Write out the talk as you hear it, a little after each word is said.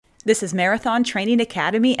This is Marathon Training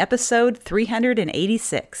Academy, episode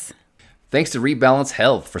 386. Thanks to Rebalance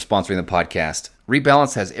Health for sponsoring the podcast.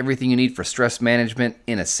 Rebalance has everything you need for stress management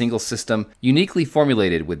in a single system, uniquely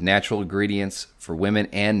formulated with natural ingredients for women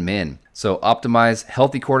and men. So optimize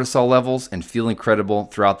healthy cortisol levels and feel incredible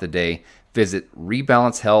throughout the day. Visit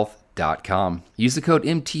rebalancehealth.com. Use the code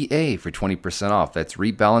MTA for 20% off. That's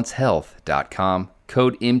rebalancehealth.com,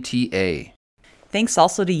 code MTA. Thanks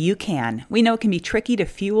also to UCAN. We know it can be tricky to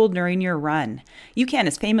fuel during your run. UCAN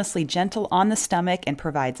is famously gentle on the stomach and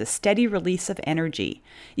provides a steady release of energy.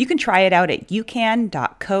 You can try it out at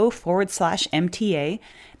ucan.co/MTA.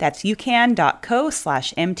 That's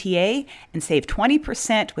ucan.co/MTA and save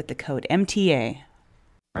 20% with the code MTA.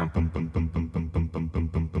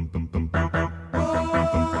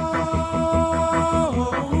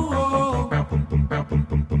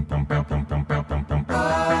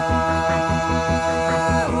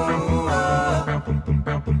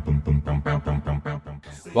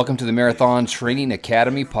 Welcome to the Marathon Training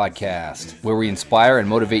Academy podcast, where we inspire and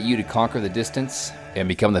motivate you to conquer the distance and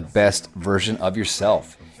become the best version of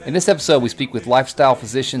yourself. In this episode, we speak with lifestyle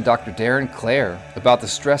physician Dr. Darren Clare about the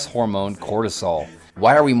stress hormone cortisol.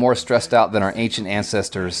 Why are we more stressed out than our ancient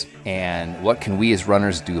ancestors, and what can we as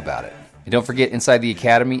runners do about it? And don't forget, inside the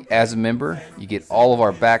Academy, as a member, you get all of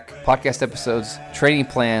our back podcast episodes, training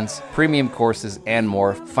plans, premium courses, and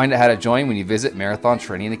more. Find out how to join when you visit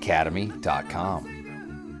marathontrainingacademy.com.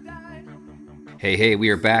 Hey, we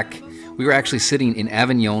are back. We were actually sitting in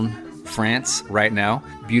Avignon, France right now.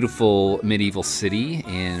 Beautiful medieval city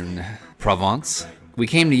in Provence. We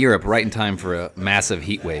came to Europe right in time for a massive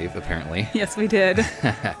heat wave, apparently. Yes, we did.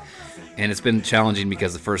 And it's been challenging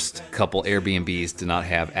because the first couple Airbnbs did not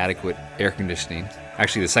have adequate air conditioning.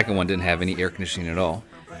 Actually, the second one didn't have any air conditioning at all.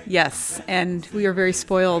 Yes, and we are very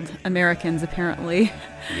spoiled Americans, apparently.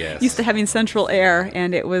 Yes. Used to having central air,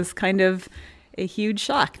 and it was kind of a huge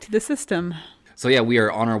shock to the system. So yeah, we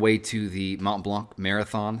are on our way to the Mont Blanc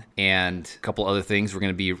Marathon and a couple other things. We're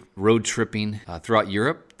going to be road tripping throughout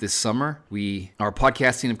Europe this summer. We are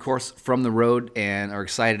podcasting, of course, from the road and are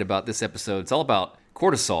excited about this episode. It's all about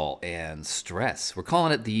cortisol and stress. We're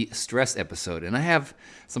calling it the stress episode, and I have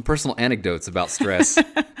some personal anecdotes about stress.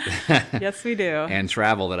 Yes, we do. And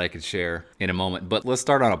travel that I could share in a moment. But let's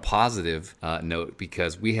start on a positive note,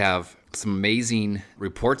 because we have some amazing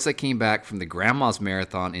reports that came back from the Grandma's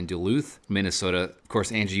Marathon in Duluth, Minnesota. Of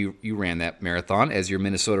course, Angie, you ran that marathon as your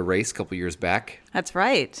Minnesota race a couple years back. That's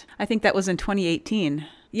right. I think that was in 2018.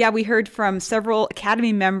 Yeah, we heard from several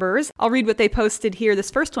Academy members. I'll read what they posted here. This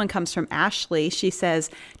first one comes from Ashley. She says,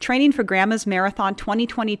 training for Grandma's Marathon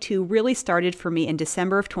 2022 really started for me in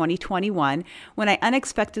December of 2021 when I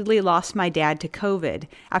unexpectedly lost my dad to COVID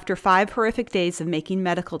after 5 horrific days of making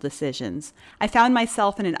medical decisions. I found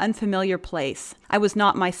myself in an unfamiliar place. I was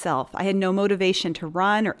not myself. I had no motivation to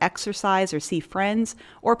run or exercise or see friends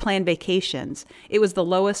or plan vacations. It was the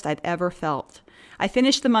lowest I've ever felt. I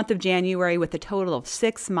finished the month of January with a total of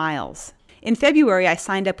 6 miles. In February, I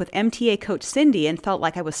signed up with MTA coach Cindy and felt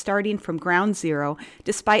like I was starting from ground zero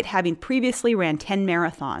despite having previously ran 10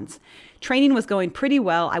 marathons. Training was going pretty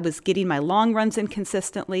well. I was getting my long runs in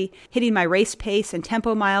consistently, hitting my race pace and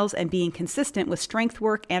tempo miles, and being consistent with strength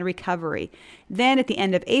work and recovery. Then at the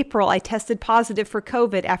end of April, I tested positive for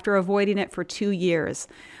COVID after avoiding it for 2 years.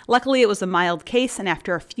 Luckily, it was a mild case, and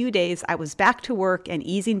after a few days, I was back to work and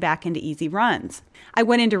easing back into easy runs. I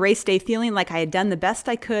went into race day feeling like I had done the best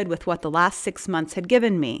I could with what the last 6 months had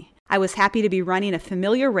given me. I was happy to be running a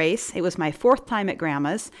familiar race. It was my 4th time at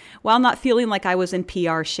Grandma's, while not feeling like I was in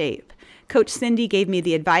PR shape. Coach Cindy gave me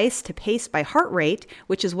the advice to pace by heart rate,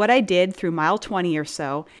 which is what I did through mile 20 or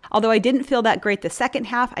so. Although I didn't feel that great the second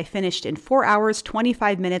half, I finished in 4 hours,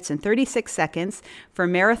 25 minutes, and 36 seconds for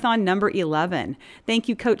marathon number 11. Thank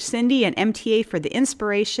you, Coach Cindy and MTA, for the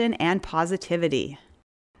inspiration and positivity.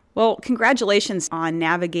 Well, congratulations on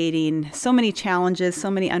navigating so many challenges, so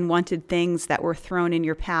many unwanted things that were thrown in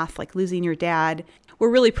your path, like losing your dad. We're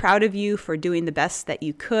really proud of you for doing the best that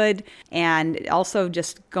you could, and also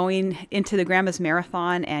just going into the Grandma's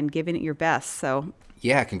Marathon and giving it your best. So,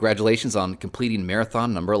 yeah, congratulations on completing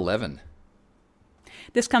marathon number 11.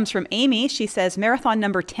 This comes from Amy. She says, marathon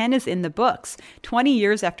number 10 is in the books, 20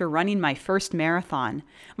 years after running my first marathon.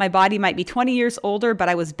 My body might be 20 years older, but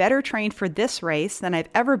I was better trained for this race than I've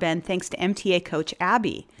ever been thanks to MTA coach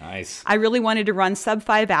Abby. Nice. I really wanted to run sub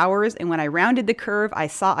 5 hours, and when I rounded the curve, I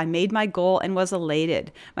saw I made my goal and was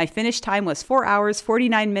elated. My finish time was 4 hours,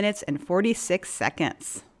 49 minutes, and 46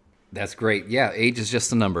 seconds. That's great. Yeah, age is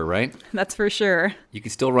just a number, right? That's for sure. You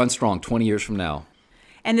can still run strong 20 years from now.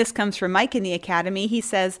 And this comes from Mike in the Academy. He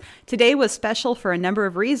says, today was special for a number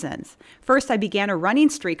of reasons. First, I began a running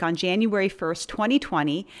streak on January 1st,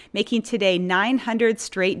 2020, making today 900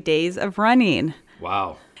 straight days of running.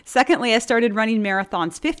 Wow. Secondly, I started running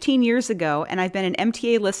marathons 15 years ago, and I've been an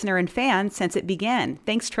MTA listener and fan since it began.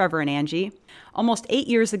 Thanks, Trevor and Angie. Almost 8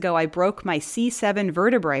 years ago, I broke my C7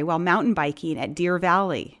 vertebrae while mountain biking at Deer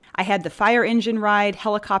Valley. I had the fire engine ride,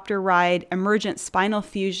 helicopter ride, emergent spinal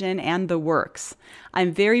fusion, and the works.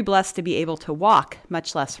 I'm very blessed to be able to walk,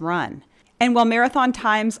 much less run. And while marathon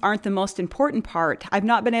times aren't the most important part, I've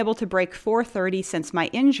not been able to break 4:30 since my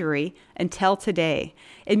injury until today.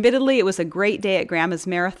 Admittedly, it was a great day at Grandma's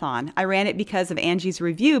Marathon. I ran it because of Angie's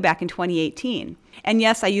review back in 2018. And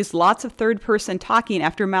yes, I used lots of third-person talking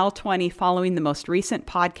after mile 20 following the most recent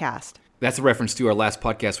podcast. That's a reference to our last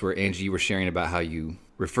podcast where, Angie, you were sharing about how you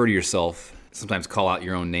refer to yourself, sometimes call out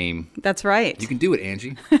your own name. That's right. You can do it,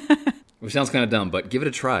 Angie. Which sounds kind of dumb, but give it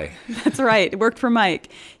a try. That's right. It worked for Mike.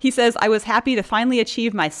 He says, I was happy to finally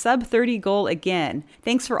achieve my sub-30 goal again.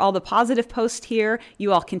 Thanks for all the positive posts here.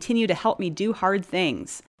 You all continue to help me do hard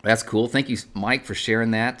things. That's cool. Thank you, Mike, for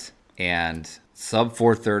sharing that. And sub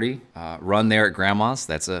 4:30, run there at Grandma's.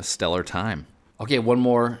 That's a stellar time. Okay, one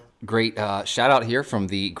more great shout out here from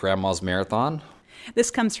the Grandma's Marathon.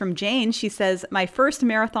 This comes from Jane. She says, my first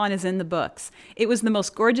marathon is in the books. It was the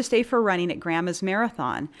most gorgeous day for running at Grandma's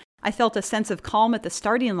Marathon. I felt a sense of calm at the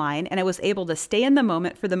starting line, and I was able to stay in the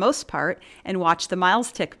moment for the most part and watch the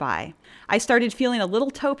miles tick by. I started feeling a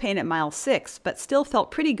little toe pain at mile 6, but still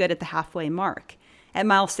felt pretty good at the halfway mark. At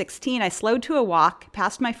mile 16, I slowed to a walk,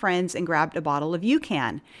 passed my friends, and grabbed a bottle of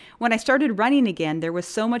UCAN. When I started running again, there was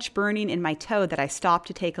so much burning in my toe that I stopped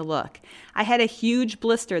to take a look. I had a huge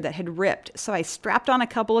blister that had ripped, so I strapped on a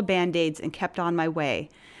couple of Band-Aids and kept on my way.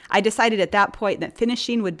 I decided at that point that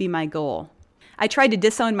finishing would be my goal. I tried to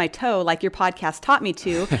disown my toe like your podcast taught me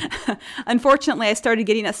to. Unfortunately, I started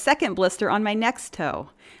getting a second blister on my next toe.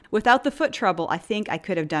 Without the foot trouble, I think I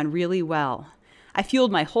could have done really well. I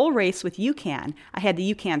fueled my whole race with UCAN. I had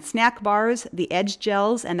the UCAN snack bars, the Edge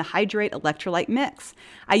gels, and the Hydrate electrolyte mix.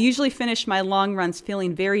 I usually finish my long runs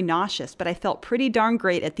feeling very nauseous, but I felt pretty darn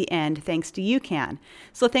great at the end thanks to UCAN.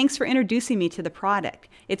 So thanks for introducing me to the product.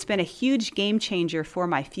 It's been a huge game changer for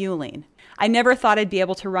my fueling. I never thought I'd be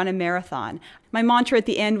able to run a marathon. My mantra at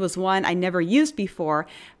the end was one I never used before,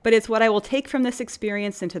 but it's what I will take from this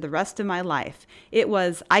experience into the rest of my life. It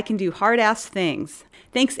was, I can do hard-ass things.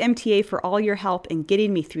 Thanks, MTA, for all your help in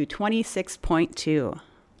getting me through 26.2.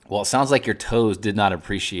 Well, it sounds like your toes did not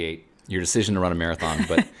appreciate your decision to run a marathon,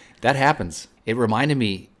 but that happens. It reminded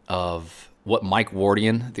me of what Mike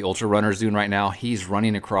Wardian, the ultra runner, is doing right now. He's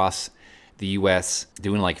running across the U.S.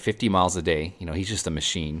 doing like 50 miles a day. You know, he's just a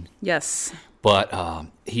machine. Yes. But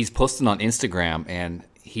he's posting on Instagram, and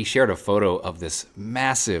he shared a photo of this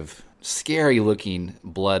massive, scary-looking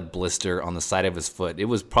blood blister on the side of his foot. It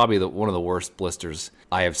was probably one of the worst blisters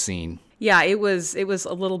I have seen. Yeah, it was a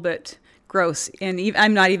little bit gross, and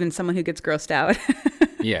I'm not even someone who gets grossed out.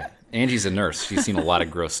 Yeah, Angie's a nurse. She's seen a lot of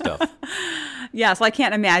gross stuff. Yeah, so I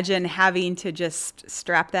can't imagine having to just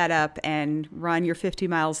strap that up and run your 50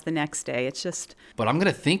 miles the next day. It's just... But I'm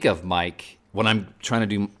going to think of Mike when I'm trying to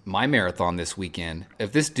do my marathon this weekend.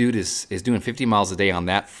 If this dude is doing 50 miles a day on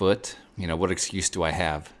that foot, you know, what excuse do I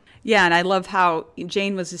have? Yeah, and I love how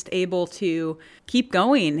Jane was just able to keep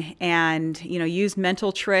going and, you know, use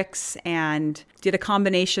mental tricks and did a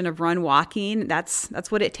combination of run walking. That's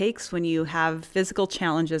what it takes when you have physical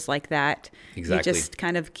challenges like that. Exactly. You just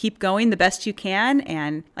kind of keep going the best you can.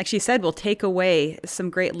 And like she said, we'll take away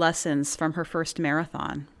some great lessons from her first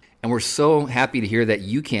marathon. And we're so happy to hear that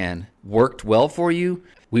UCAN worked well for you.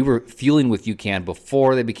 We were fueling with UCAN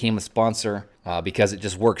before they became a sponsor because it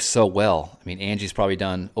just works so well. I mean, Angie's probably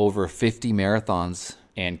done over 50 marathons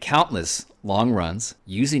and countless long runs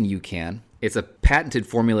using UCAN. It's a patented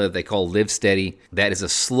formula that they call Live Steady that is a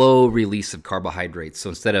slow release of carbohydrates. So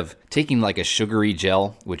instead of taking like a sugary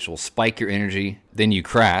gel, which will spike your energy, then you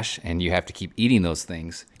crash and you have to keep eating those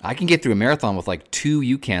things. I can get through a marathon with like 2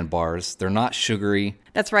 UCAN bars. They're not sugary.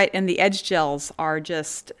 That's right. And the Edge gels are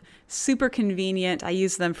just super convenient. I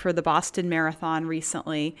used them for the Boston Marathon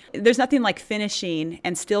recently. There's nothing like finishing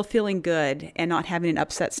and still feeling good and not having an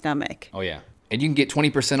upset stomach. Oh, yeah. And you can get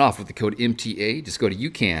 20% off with the code MTA. Just go to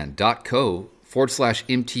ucan.co/MTA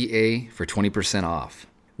for 20% off.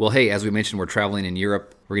 Well, hey, as we mentioned, we're traveling in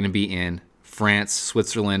Europe. We're going to be in France,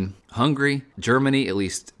 Switzerland, Hungary, Germany, at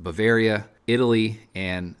least Bavaria, Italy,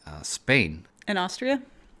 and Spain. And Austria?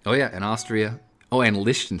 Oh, yeah, and Austria. Oh, and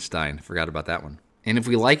Liechtenstein. Forgot about that one. And if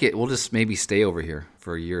we like it, we'll just maybe stay over here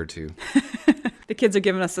for a year or two. The kids are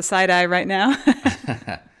giving us the side eye right now.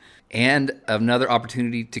 And another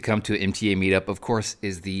opportunity to come to an MTA meetup, of course,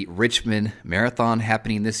 is the Richmond Marathon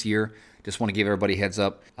happening this year. Just want to give everybody a heads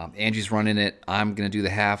up. Angie's running it. I'm going to do the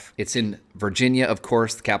half. It's in Virginia, of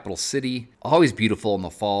course, the capital city. Always beautiful in the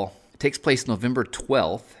fall. It takes place November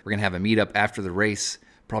 12th. We're going to have a meetup after the race,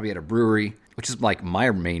 probably at a brewery, which is like my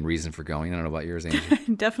main reason for going. I don't know about yours,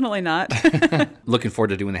 Angie. Definitely not. Looking forward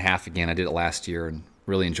to doing the half again. I did it last year and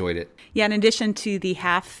really enjoyed it. Yeah, in addition to the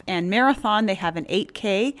half and marathon, they have an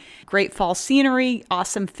 8K, great fall scenery,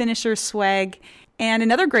 awesome finisher swag. And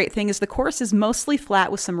another great thing is the course is mostly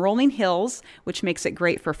flat with some rolling hills, which makes it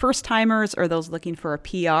great for first-timers or those looking for a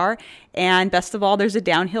PR. And best of all, there's a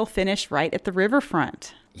downhill finish right at the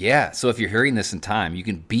riverfront. Yeah, so if you're hearing this in time, you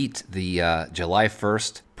can beat the July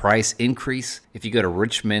 1st price increase if you go to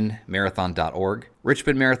richmondmarathon.org,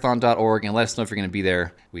 richmondmarathon.org, and let us know if you're going to be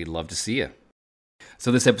there. We'd love to see you.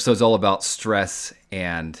 So this episode is all about stress,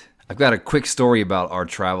 and I've got a quick story about our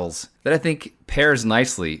travels that I think pairs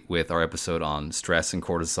nicely with our episode on stress and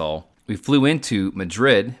cortisol. We flew into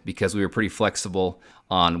Madrid because we were pretty flexible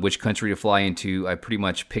on which country to fly into. I pretty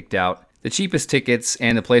much picked out the cheapest tickets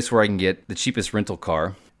and the place where I can get the cheapest rental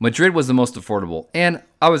car. Madrid was the most affordable, and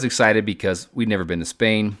I was excited because we'd never been to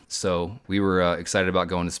Spain, so we were excited about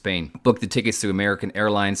going to Spain. Booked the tickets through American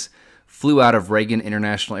Airlines, flew out of Reagan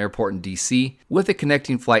International Airport in D.C. with a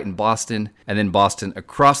connecting flight in Boston, and then Boston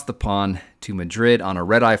across the pond to Madrid on a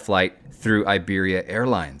red-eye flight through Iberia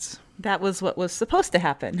Airlines. That was what was supposed to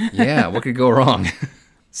happen. Yeah, what could go wrong?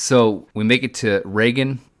 So we make it to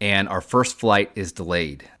Reagan, and our first flight is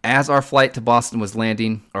delayed. As our flight to Boston was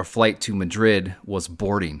landing, our flight to Madrid was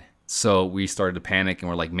boarding. So we started to panic, and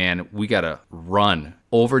we're like, man, we got to run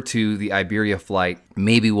over to the Iberia flight.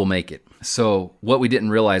 Maybe we'll make it. So what we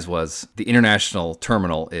didn't realize was the international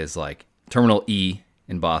terminal is like Terminal E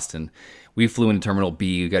in Boston. We flew into Terminal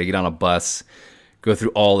B. We got to get on a bus, go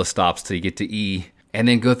through all the stops till you get to E, and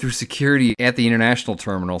then go through security at the international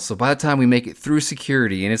terminal. So by the time we make it through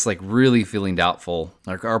security, and it's like really feeling doubtful,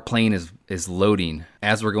 like our plane is loading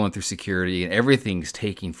as we're going through security, and everything's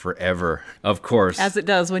taking forever, of course. As it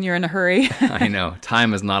does when you're in a hurry. I know.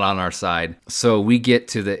 Time is not on our side. So we get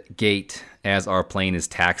to the gate as our plane is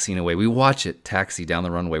taxiing away. We watch it taxi down the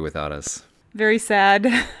runway without us. Very sad.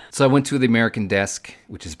 So I went to the American desk,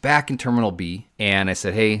 which is back in Terminal B, and I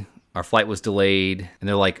said, hey, our flight was delayed. And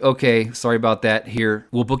they're like, okay, sorry about that. Here,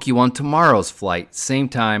 we'll book you on tomorrow's flight, same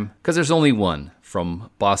time, because there's only one from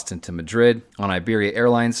Boston to Madrid on Iberia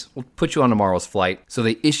Airlines. We'll put you on tomorrow's flight. So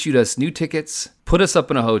they issued us new tickets, put us up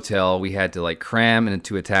in a hotel. We had to like cram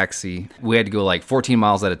into a taxi. We had to go like 14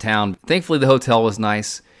 miles out of town. Thankfully, the hotel was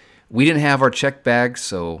nice. We didn't have our check bags,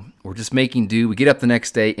 so we're just making do. We get up the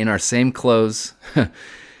next day in our same clothes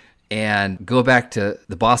and go back to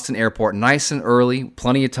the Boston airport nice and early,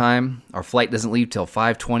 plenty of time. Our flight doesn't leave till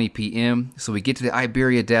 5:20 p.m., so we get to the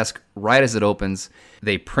Iberia desk right as it opens.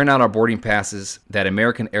 They print out our boarding passes that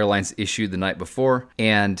American Airlines issued the night before,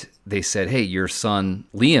 and they said, hey, your son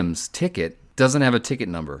Liam's ticket doesn't have a ticket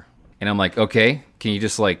number. And I'm like, okay, can you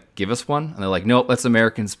just like give us one? And they're like, nope, that's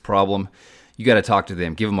American's problem. You got to talk to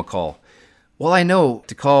them. Give them a call. Well, I know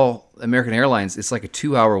to call American Airlines, it's like a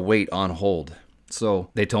 2-hour wait on hold. So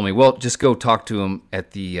they told me, well, just go talk to them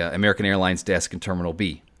at the American Airlines desk in Terminal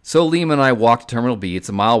B. So Liam and I walked to Terminal B. It's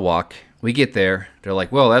a mile walk. We get there. They're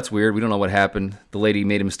like, well, that's weird. We don't know what happened. The lady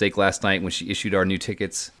made a mistake last night when she issued our new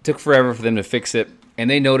tickets. It took forever for them to fix it. And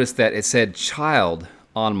they noticed that it said child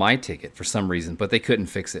on my ticket for some reason, but they couldn't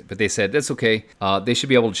fix it. But they said, that's okay. They should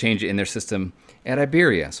be able to change it in their system at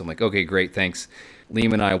Iberia. So I'm like, okay, great, thanks.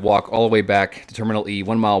 Liam and I walk all the way back to Terminal E,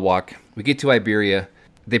 1 mile walk. We get to Iberia.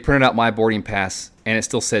 They printed out my boarding pass, and it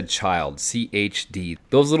still said child, CHD.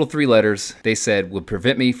 Those little 3 letters, they said, would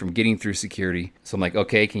prevent me from getting through security. So I'm like,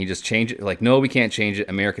 okay, can you just change it? Like, no, we can't change it.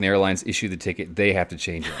 American Airlines issued the ticket. They have to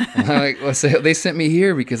change it. I'm like, well, so they sent me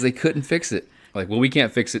here because they couldn't fix it. I'm like, well, we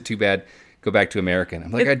can't fix it. Too bad. Go back to American.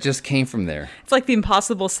 I'm like, I just came from there. It's like the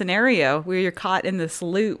impossible scenario where you're caught in this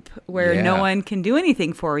loop where no one can do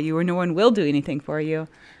anything for you or no one will do anything for you.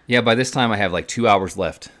 Yeah, by this time I have like 2 hours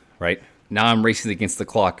left, right? Now I'm racing against the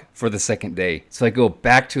clock for the second day. So I go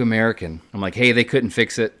back to American. I'm like, hey, they couldn't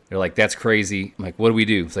fix it. They're like, that's crazy. I'm like, what do we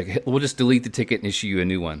do? It's like, we'll just delete the ticket and issue you a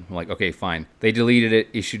new one. I'm like, okay, fine. They deleted it,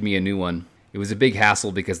 issued me a new one. It was a big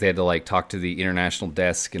hassle because they had to like talk to the international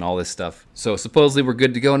desk and all this stuff. So supposedly we're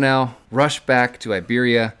good to go now. Rush back to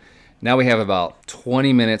Iberia. Now we have about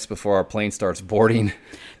 20 minutes before our plane starts boarding.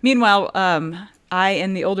 Meanwhile, I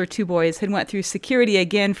and the older 2 boys had went through security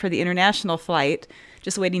again for the international flight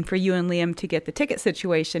just waiting for you and Liam to get the ticket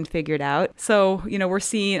situation figured out. So, we're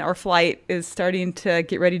seeing our flight is starting to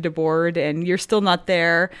get ready to board and you're still not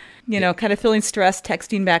there, kind of feeling stressed,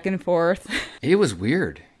 texting back and forth. It was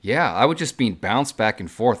weird. Yeah, I was just being bounced back and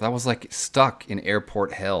forth. I was like stuck in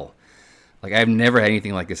airport hell. Like I've never had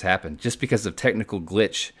anything like this happen just because of technical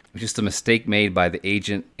glitch. It was just a mistake made by the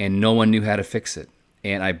agent and no one knew how to fix it.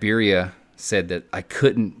 And Iberia said that I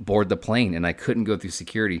couldn't board the plane and I couldn't go through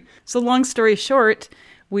security. So long story short,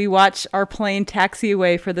 we watch our plane taxi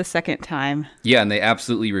away for the second time. Yeah, and they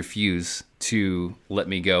absolutely refuse to let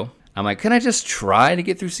me go. I'm like, can I just try to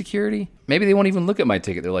get through security? Maybe they won't even look at my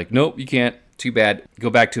ticket. They're like, nope, you can't. Too bad.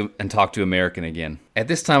 Go back to and talk to American again. At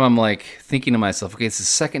this time, I'm like thinking to myself, okay, it's the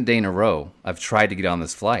second day in a row I've tried to get on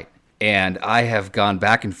this flight. And I have gone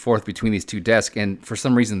back and forth between these two desks. And for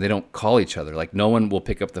some reason, they don't call each other. Like no one will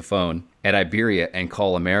pick up the phone at Iberia and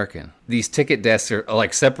call American. These ticket desks are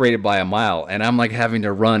like separated by a mile. And I'm like having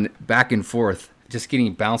to run back and forth, just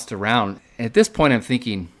getting bounced around. And at this point, I'm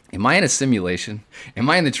thinking, am I in a simulation? Am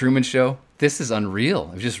I in the Truman Show? This is unreal.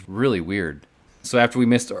 It was just really weird. So after we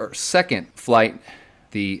missed our second flight,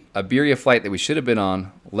 the Iberia flight that we should have been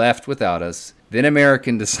on left without us. Then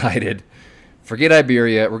American decided, forget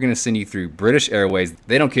Iberia, we're going to send you through British Airways.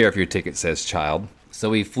 They don't care if your ticket says child. So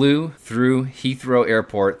we flew through Heathrow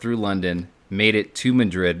Airport, through London, made it to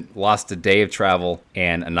Madrid, lost a day of travel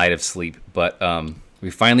and a night of sleep. But we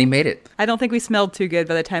finally made it. I don't think we smelled too good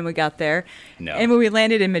by the time we got there. No. And when we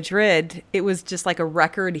landed in Madrid, it was just like a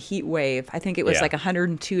record heat wave. I think it was like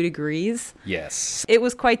 102 degrees. Yes. It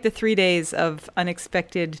was quite the 3 days of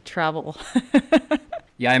unexpected travel.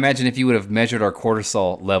 Yeah, I imagine if you would have measured our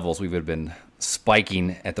cortisol levels, we would have been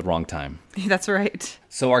spiking at the wrong time. That's right.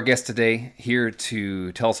 So our guest today here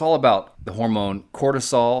to tell us all about the hormone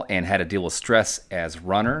cortisol and how to deal with stress as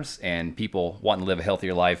runners and people wanting to live a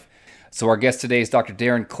healthier life. So our guest today is Dr.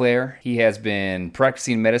 Darren Clare. He has been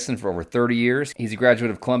practicing medicine for over 30 years. He's a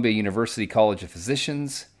graduate of Columbia University College of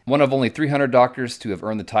Physicians, one of only 300 doctors to have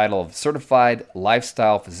earned the title of Certified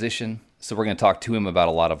Lifestyle Physician. So we're going to talk to him about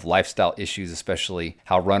a lot of lifestyle issues, especially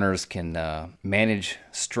how runners can manage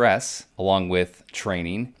stress along with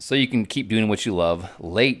training so you can keep doing what you love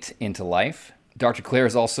late into life. Dr. Clare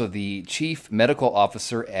is also the Chief Medical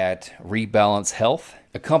Officer at Rebalance Health,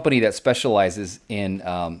 a company that specializes in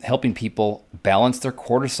helping people balance their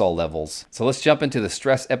cortisol levels. So let's jump into the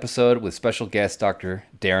stress episode with special guest Dr.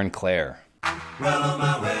 Darren Clare. Well on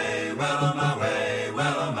my way, well on my way,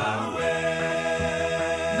 well on my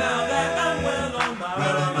way. Now that I'm well on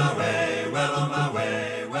my way, well on my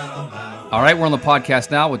way, well on my way. All right, we're on the podcast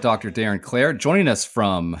now with Dr. Darren Clare, joining us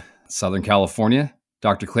from Southern California.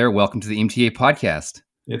 Dr. Clare, welcome to the MTA podcast.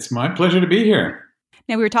 It's my pleasure to be here.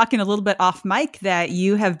 Now, we were talking a little bit off mic that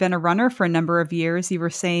you have been a runner for a number of years. You were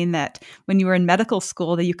saying that when you were in medical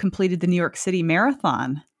school that you completed the New York City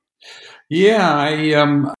Marathon. Yeah,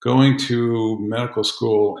 I going to medical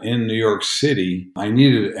school in New York City. I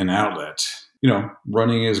needed an outlet.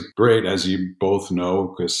 Running is great, as you both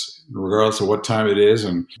know, because regardless of what time it is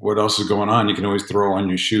and what else is going on, you can always throw on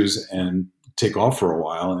your shoes and take off for a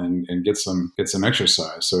while and get some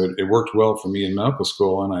exercise. So it worked well for me in medical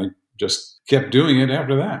school, and I just kept doing it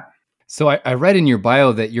after that. So I read in your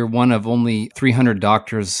bio that you're one of only 300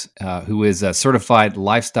 doctors who is a certified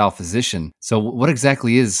lifestyle physician. So what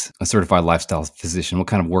exactly is a certified lifestyle physician? What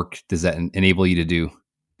kind of work does that enable you to do?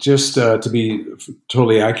 Just to be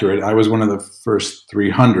totally accurate, I was one of the first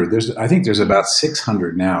 300. I think there's about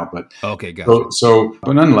 600 now, but okay, gotcha.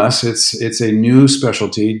 But nonetheless, it's a new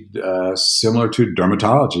specialty similar to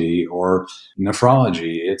dermatology or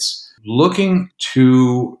nephrology. It's looking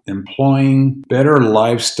to employing better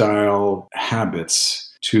lifestyle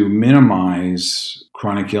habits to minimize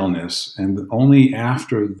chronic illness, and only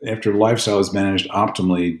after lifestyle is managed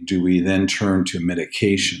optimally do we then turn to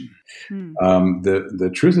medication.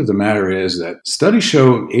 The truth of the matter is that studies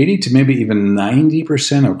show 80 to maybe even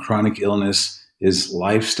 90% of chronic illness is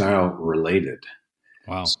lifestyle related.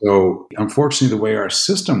 Wow. So unfortunately, the way our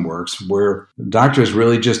system works, where doctors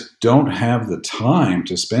really just don't have the time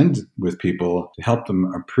to spend with people to help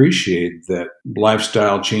them appreciate that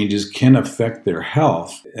lifestyle changes can affect their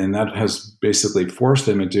health. And that has basically forced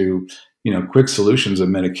them into quick solutions of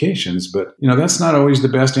medications. But, that's not always the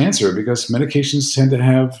best answer, because medications tend to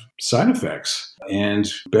have side effects,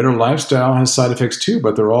 and better lifestyle has side effects too,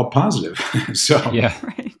 but they're all positive. Yeah.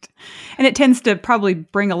 Right. And it tends to probably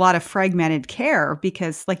bring a lot of fragmented care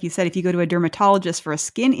because, like you said, if you go to a dermatologist for a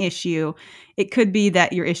skin issue, it could be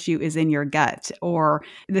that your issue is in your gut, or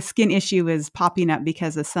the skin issue is popping up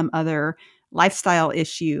because of some other lifestyle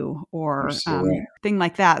issue or Absolutely right. thing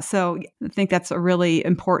like that. So I think that's a really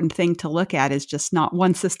important thing to look at, is just not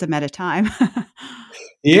one system at a time.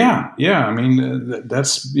 Yeah, yeah. I mean,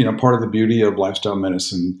 that's part of the beauty of lifestyle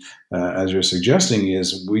medicine, as you're suggesting,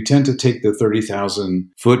 is we tend to take the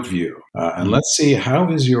 30,000-foot view, and let's see,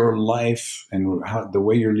 how is your life and how the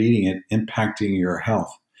way you're leading it impacting your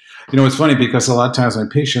health. It's funny because a lot of times my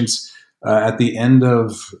patients, at the end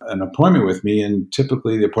of an appointment with me, and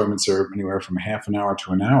typically the appointments are anywhere from half an hour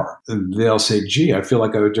to an hour, they'll say, "Gee, I feel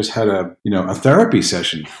like I just had a therapy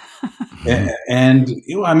session," and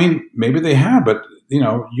I mean, maybe they have, but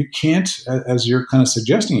you can't, as you're kind of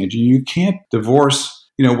suggesting it, you can't divorce,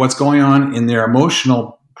 what's going on in their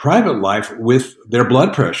emotional private life with their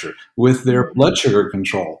blood pressure, with their blood sugar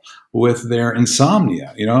control, with their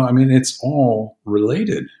insomnia. I mean, it's all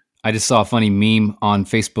related. I just saw a funny meme on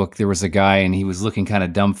Facebook. There was a guy and he was looking kind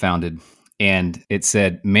of dumbfounded. And it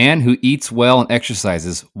said, "Man who eats well and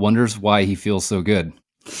exercises wonders why he feels so good."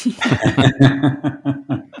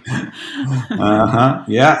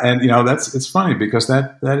 Yeah, and it's funny because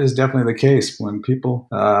that is definitely the case. When people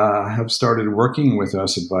have started working with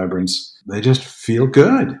us at Vibrance, they just feel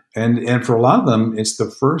good, and for a lot of them, it's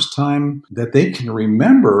the first time that they can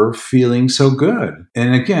remember feeling so good.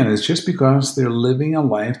 And again, it's just because they're living a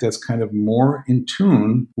life that's kind of more in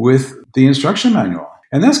tune with the instruction manual.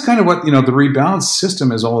 And that's kind of what the Rebalance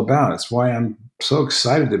system is all about. It's why I'm so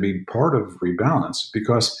excited to be part of Rebalance,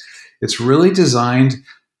 because it's really designed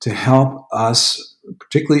to help us,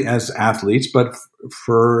 particularly as athletes, but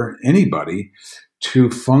for anybody, to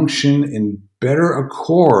function in better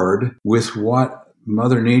accord with what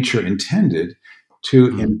Mother Nature intended,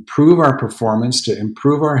 to improve our performance, to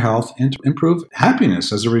improve our health, and to improve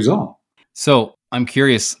happiness as a result. So I'm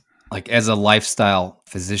curious, like as a lifestyle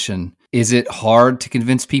physician, is it hard to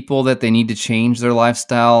convince people that they need to change their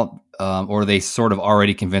lifestyle, or are they sort of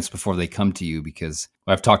already convinced before they come to you? Because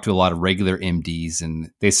I've talked to a lot of regular MDs, and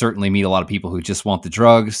they certainly meet a lot of people who just want the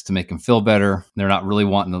drugs to make them feel better. They're not really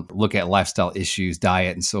wanting to look at lifestyle issues,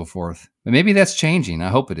 diet, and so forth. But maybe that's changing. I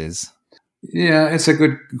hope it is. Yeah, it's a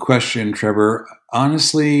good question, Trevor.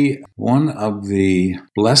 Honestly, one of the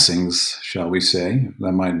blessings, shall we say,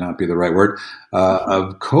 that might not be the right word,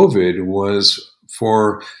 of COVID was,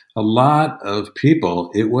 for a lot of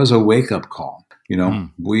people, it was a wake-up call.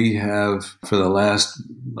 We have, for the last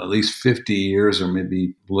at least 50 years, or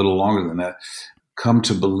maybe a little longer than that, come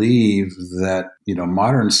to believe that,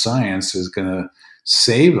 modern science is going to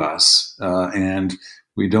save us, and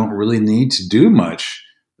we don't really need to do much.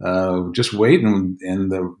 Just wait, and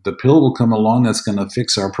the pill will come along that's going to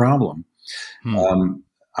fix our problem.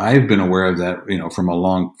 I've been aware of that,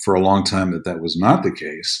 for a long time, that was not the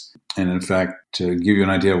case. And in fact, to give you an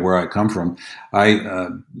idea of where I come from, I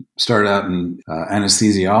started out in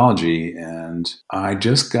anesthesiology, and I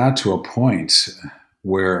just got to a point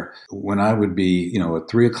where when I would be, at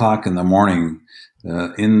 3:00 in the morning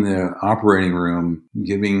in the operating room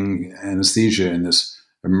giving anesthesia in this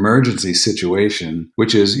emergency situation,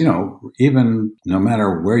 which is, even no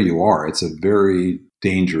matter where you are, it's a very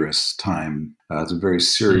dangerous time. It's a very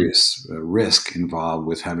serious risk involved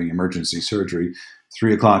with having emergency surgery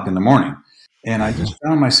 3:00 in the morning. And I just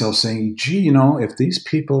found myself saying, gee, if these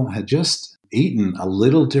people had just eaten a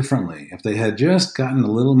little differently, if they had just gotten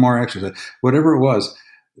a little more exercise, whatever it was,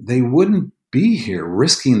 they wouldn't be here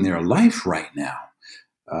risking their life right now.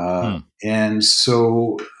 And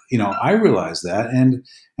so, I realized that. And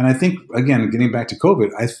I think, again, getting back to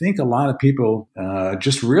COVID, I think a lot of people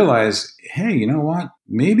just realize, hey, you know what?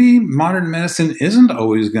 Maybe modern medicine isn't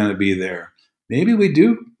always going to be there. Maybe we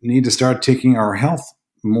do need to start taking our health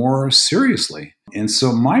more seriously. And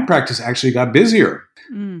so my practice actually got busier,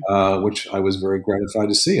 which I was very gratified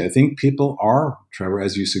to see. I think people are, Trevor,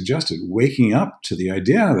 as you suggested, waking up to the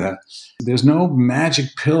idea that there's no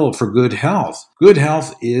magic pill for good health. Good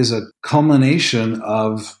health is a culmination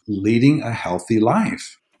of leading a healthy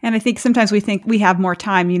life. And I think sometimes we think we have more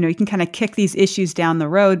time. You can kind of kick these issues down the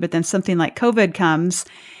road, but then something like COVID comes.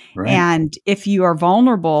 Right. And if you are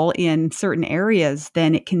vulnerable in certain areas,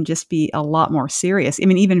 then it can just be a lot more serious. I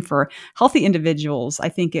mean, even for healthy individuals, I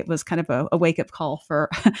think it was kind of a wake-up call for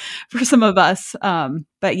some of us.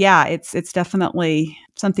 But yeah, it's definitely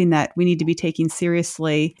something that we need to be taking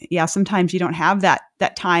seriously. Yeah, sometimes you don't have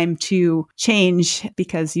that time to change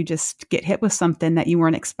because you just get hit with something that you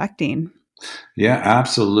weren't expecting. Yeah,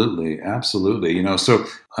 absolutely. Absolutely. So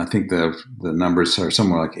I think the numbers are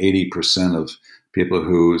somewhere like 80% of people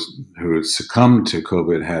who succumbed to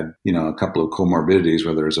COVID had, a couple of comorbidities,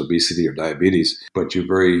 whether it's obesity or diabetes. But you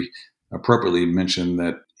very appropriately mentioned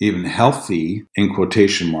that even healthy, in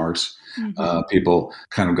quotation marks, people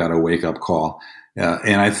kind of got a wake-up call.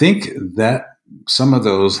 And I think that some of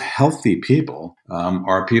those healthy people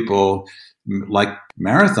are people like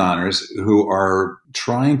marathoners who are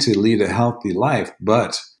trying to lead a healthy life,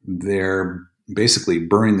 but they're basically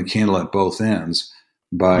burning the candle at both ends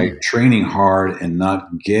by training hard and not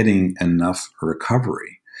getting enough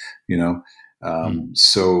recovery,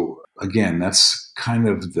 So again, that's kind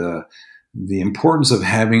of the importance of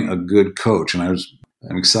having a good coach. And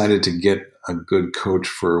I'm excited to get a good coach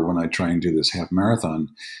for when I try and do this half marathon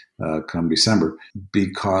come December,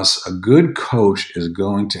 because a good coach is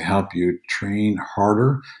going to help you train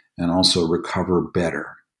harder and also recover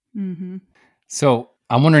better. Mm-hmm. So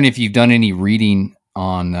I'm wondering if you've done any reading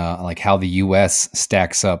on like how the U.S.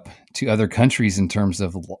 stacks up to other countries in terms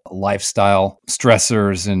of lifestyle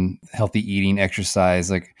stressors and healthy eating, exercise.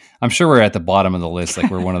 Like, I'm sure we're at the bottom of the list. Like,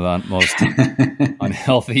 we're one of the most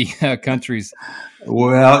unhealthy countries.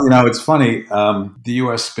 Well, it's funny. The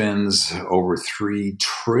U.S. spends over $3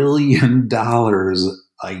 trillion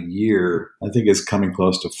a year. I think it's coming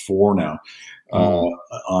close to 4 now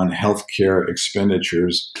on healthcare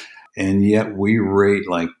expenditures. And yet we rate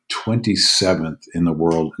like 27th in the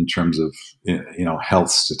world in terms of, health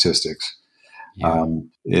statistics. Yeah.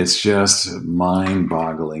 It's just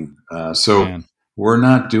mind-boggling. So Man. we're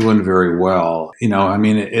not doing very well.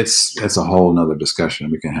 It's a whole nother discussion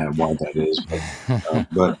we can have why that is.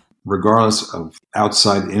 But regardless of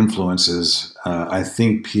outside influences, I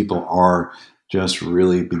think people are just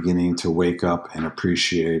really beginning to wake up and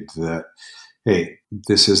appreciate that, hey,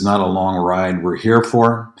 this is not a long ride we're here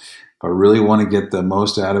for. If I really want to get the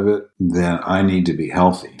most out of it, then I need to be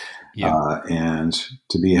healthy. Yeah. And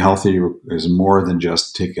to be healthy is more than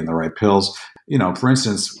just taking the right pills. For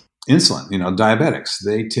instance, insulin, diabetics,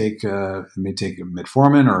 they may take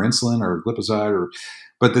metformin or insulin or glipizide,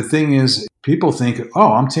 but the thing is, people think,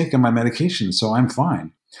 oh, I'm taking my medication, so I'm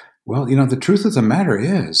fine. Well, the truth of the matter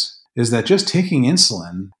is that just taking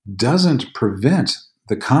insulin doesn't prevent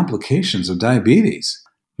the complications of diabetes.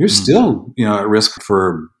 You're still, at risk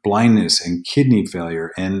for blindness and kidney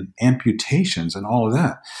failure and amputations and all of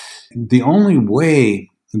that. The only way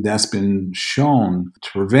that's been shown to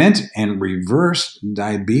prevent and reverse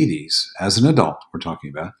diabetes as an adult, we're talking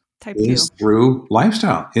about, Type is 2. through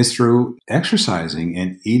lifestyle, is through exercising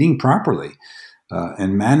and eating properly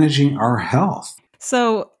and managing our health.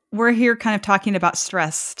 So we're here kind of talking about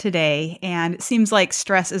stress today, and it seems like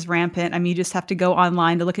stress is rampant. I mean, you just have to go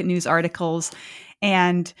online to look at news articles,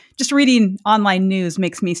 and just reading online news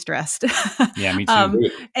makes me stressed. Yeah, me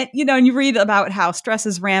too. And you read about how stress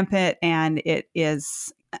is rampant and it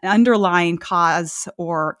is an underlying cause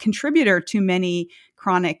or contributor to many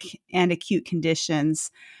chronic and acute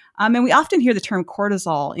conditions. And we often hear the term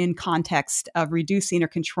cortisol in context of reducing or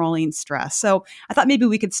controlling stress. So I thought maybe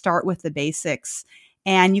we could start with the basics.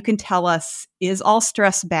 And you can tell us, is all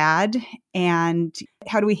stress bad? And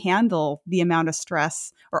how do we handle the amount of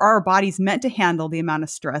stress? Or are our bodies meant to handle the amount of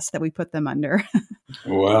stress that we put them under?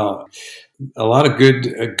 Well, a lot of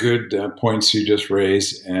good points you just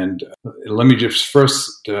raised. And let me just first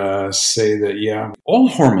say that, yeah, all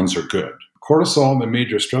hormones are good. Cortisol, the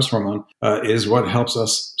major stress hormone, is what helps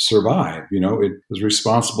us survive. It is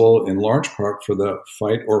responsible in large part for the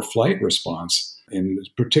fight or flight response, and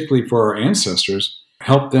particularly for our ancestors,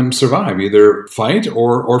 help them survive, either fight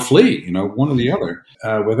or flee, one or the other.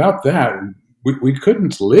 Without that, we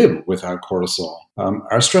couldn't live without cortisol.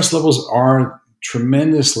 Our stress levels are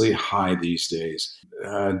tremendously high these days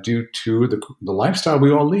due to the lifestyle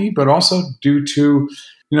we all lead, but also due to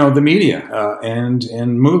the media and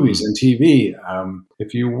movies and TV.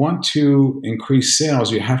 If you want to increase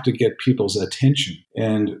sales, you have to get people's attention,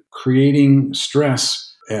 and creating stress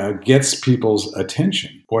gets people's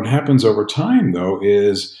attention. What happens over time, though,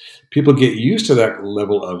 is people get used to that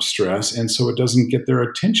level of stress, and so it doesn't get their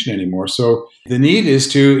attention anymore. So the need is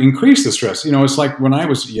to increase the stress. It's like when I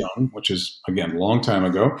was young, which is, again, a long time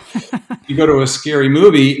ago, you go to a scary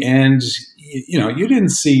movie and, you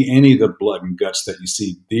didn't see any of the blood and guts that you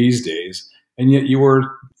see these days, and yet you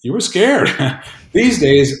were scared. These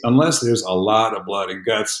days, unless there's a lot of blood and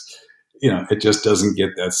guts, it just doesn't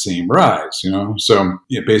get that same rise, So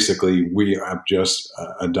basically, we have just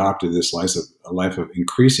adopted this life of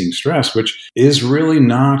increasing stress, which is really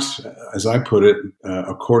not, as I put it,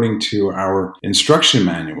 according to our instruction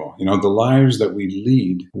manual. The lives that we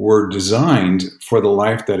lead were designed for the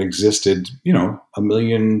life that existed,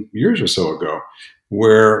 1,000,000 years or so ago,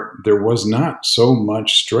 where there was not so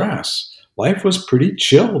much stress. life was pretty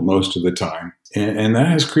chill most of the time. And that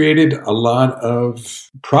has created a lot of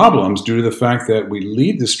problems due to the fact that we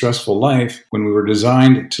lead this stressful life when we were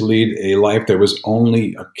designed to lead a life that was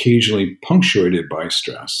only occasionally punctuated by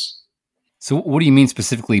stress. So what do you mean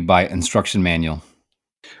specifically by instruction manual?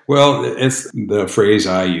 Well, it's the phrase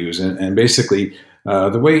I use. And basically,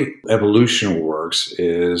 the way evolution works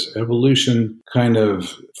is evolution kind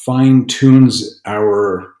of fine-tunes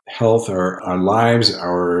our health, our lives,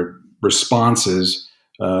 our responses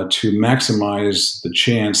to maximize the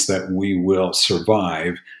chance that we will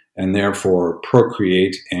survive and therefore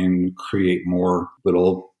procreate and create more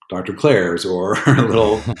little Dr. Claire's or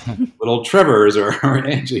little Trevors or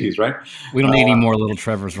Angie's, right? We don't need any more little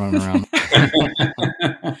Trevors running around.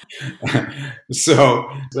 So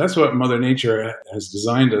that's what Mother Nature has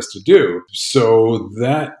designed us to do. So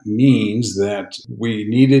that means that we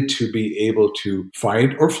needed to be able to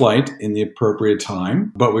fight or flight in the appropriate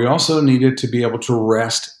time, but we also needed to be able to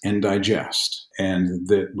rest and digest. And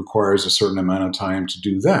that requires a certain amount of time to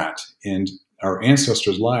do that. And our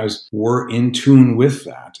ancestors' lives were in tune with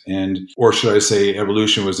that. Or should I say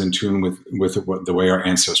evolution was in tune with the way our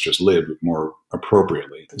ancestors lived more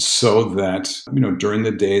appropriately. So that, during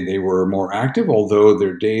the day they were more active, although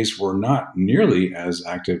their days were not nearly as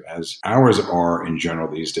active as ours are in general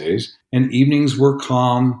these days. And evenings were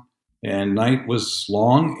calm and night was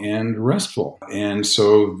long and restful. And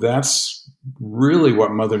so that's really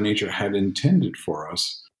what Mother Nature had intended for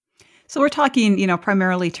us. So we're talking,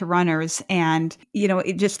 primarily to runners and,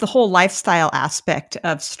 just the whole lifestyle aspect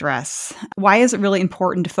of stress. Why is it really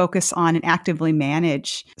important to focus on and actively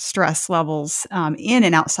manage stress levels in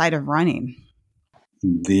and outside of running?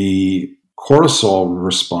 The cortisol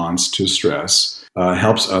response to stress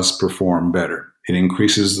helps us perform better. It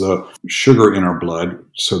increases the sugar in our blood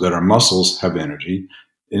so that our muscles have energy.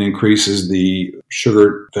 It increases the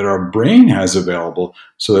sugar that our brain has available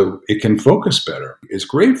so that it can focus better. It's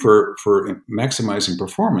great for maximizing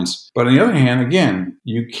performance. But on the other hand, again,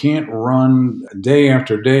 you can't run day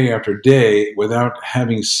after day after day without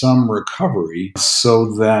having some recovery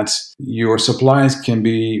so that your supplies can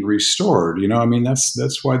be restored.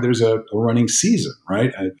 That's why there's a running season,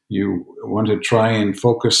 right? You want to try and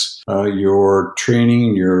focus your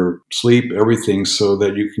training, your sleep, everything so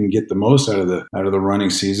that you can get the most out of the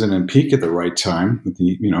running season and peak at the right time,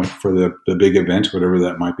 for the big event, whatever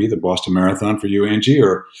that might be, the Boston Marathon for you, Angie,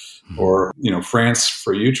 or France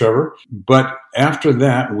for you, Trevor. But after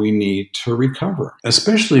that, we need to recover,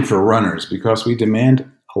 especially for runners, because we demand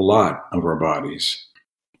a lot of our bodies.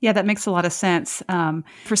 Yeah, that makes a lot of sense.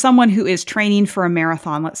 For someone who is training for a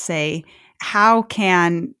marathon, let's say, how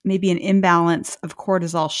can maybe an imbalance of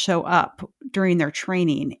cortisol show up during their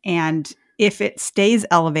training? And if it stays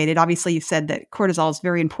elevated, obviously you said that cortisol is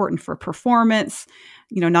very important for performance,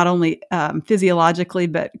 not only physiologically,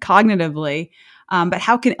 but cognitively. But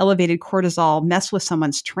how can elevated cortisol mess with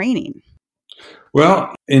someone's training?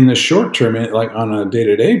 Well, in the short term, like on a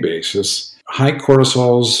day-to-day basis, high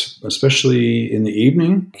cortisols, especially in the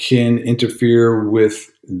evening, can interfere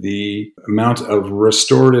with the amount of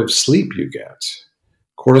restorative sleep you get.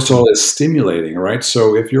 Cortisol is stimulating, right?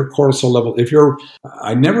 So if your cortisol level,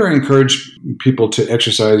 I never encourage people to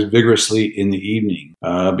exercise vigorously in the evening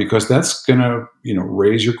because that's going to,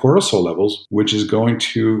 raise your cortisol levels, which is going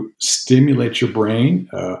to stimulate your brain,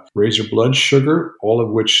 raise your blood sugar, all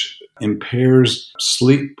of which impairs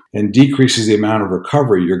sleep and decreases the amount of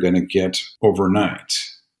recovery you're going to get overnight.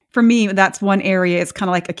 For me, that's one area. It's kind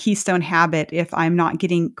of like a keystone habit. If I'm not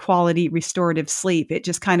getting quality restorative sleep, it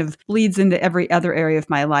just kind of bleeds into every other area of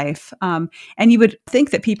my life. And you would think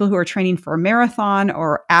that people who are training for a marathon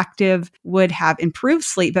or active would have improved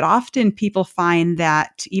sleep, but often people find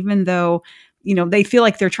that even though they feel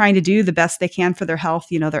like they're trying to do the best they can for their health.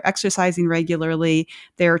 They're exercising regularly.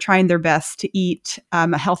 They're trying their best to eat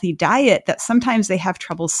a healthy diet, that sometimes they have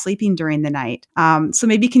trouble sleeping during the night. So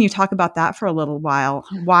maybe can you talk about that for a little while?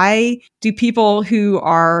 Why do people who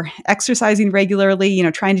are exercising regularly,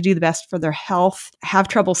 trying to do the best for their health, have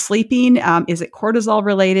trouble sleeping? Is it cortisol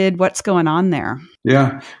related? What's going on there?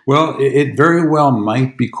 Yeah, well, it very well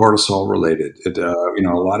might be cortisol related. A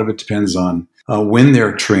lot of it depends on when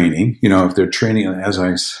they're training. If they're training, as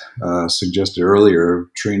I suggested earlier,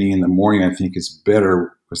 training in the morning, I think it's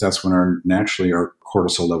better because that's when naturally our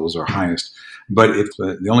cortisol levels are highest. But if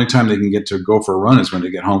the only time they can get to go for a run is when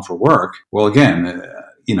they get home from work, well, again,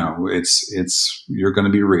 it's you're going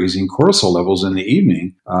to be raising cortisol levels in the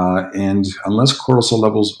evening, and unless cortisol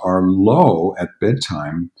levels are low at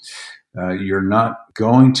bedtime, you're not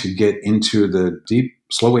going to get into the deep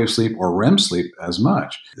slow wave sleep or REM sleep as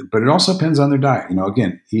much. But it also depends on their diet.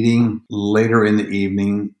 Again, eating later in the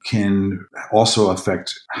evening can also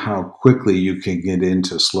affect how quickly you can get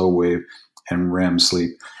into slow wave and REM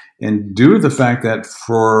sleep. And due to the fact that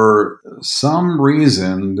for some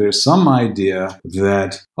reason, there's some idea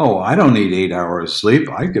that, I don't need 8 hours of sleep.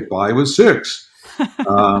 I get by with 6.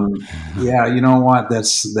 Yeah, you know what?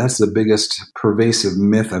 That's the biggest pervasive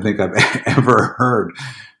myth I think I've ever heard.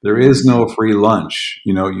 There is no free lunch.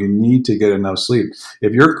 You need to get enough sleep.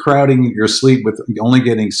 If you're crowding your sleep with only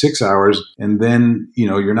getting 6 hours and then,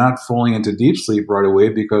 you're not falling into deep sleep right away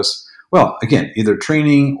because, well, again, either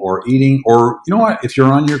training or eating or, if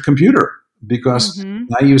you're on your computer, because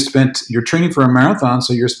now you're training for a marathon,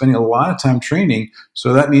 so you're spending a lot of time training.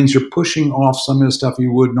 So that means you're pushing off some of the stuff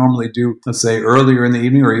you would normally do, let's say earlier in the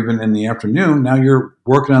evening or even in the afternoon. Now you're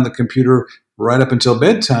working on the computer right up until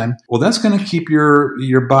bedtime. Well, that's going to keep your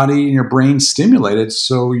body and your brain stimulated.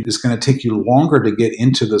 So it's going to take you longer to get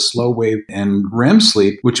into the slow wave and REM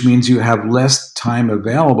sleep, which means you have less time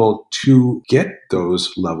available to get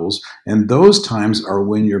those levels. And those times are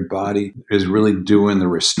when your body is really doing the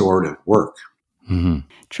restorative work. Mm-hmm.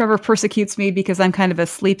 Trevor persecutes me because I'm kind of a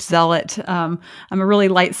sleep zealot. I'm a really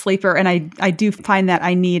light sleeper, and I do find that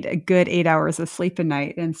I need a good 8 hours of sleep a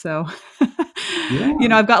night. And so,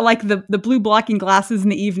 I've got like the blue blocking glasses in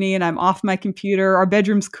the evening, and I'm off my computer. Our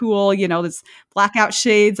bedroom's cool. There's blackout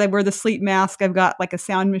shades. I wear the sleep mask. I've got like a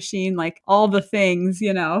sound machine, like all the things,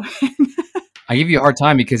 I give you a hard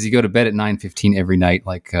time because you go to bed at 9:15 every night,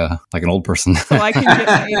 like an old person. So I can get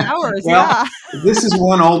my 8 hours. Well, this is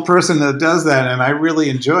one old person that does that, and I really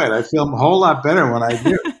enjoy it. I feel a whole lot better when I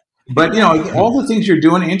do. But, all the things you're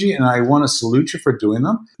doing, Angie, and I want to salute you for doing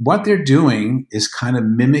them. What they're doing is kind of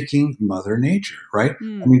mimicking Mother Nature, right?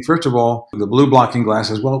 I mean, first of all, the blue blocking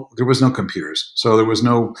glasses, well, there was no computers. So there was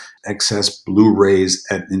no excess blue rays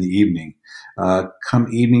in the evening. Come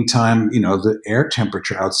evening time, the air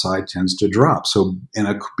temperature outside tends to drop. So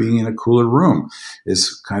being in a cooler room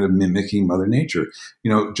is kind of mimicking Mother Nature.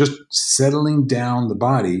 Just settling down the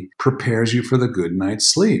body prepares you for the good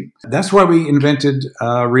night's sleep. That's why we invented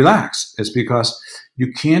Relax. It's because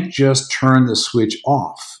you can't just turn the switch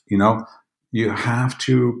off, You have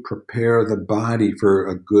to prepare the body for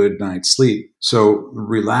a good night's sleep. So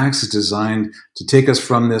Relax is designed to take us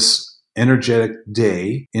from this energetic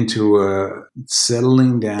day into a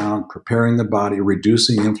settling down, preparing the body,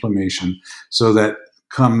 reducing inflammation so that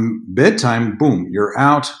come bedtime, boom, you're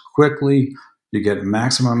out quickly, you get a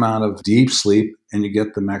maximum amount of deep sleep, and you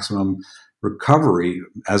get the maximum recovery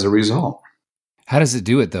as a result. How does it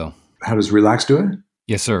do it, though? How does Relax do it?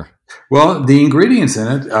 Yes, sir. Well, the ingredients in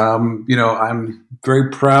it, I'm very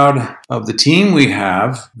proud of the team we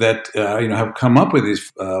have that, have come up with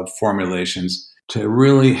these formulations to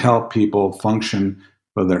really help people function,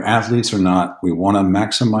 whether they're athletes or not. We want to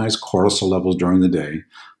maximize cortisol levels during the day.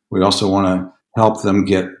 We also want to help them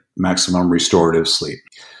get maximum restorative sleep.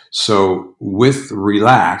 So with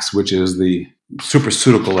Relax, which is the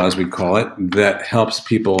superceutical, as we call it, that helps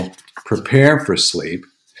people prepare for sleep,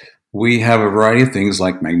 we have a variety of things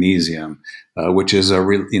like magnesium, which is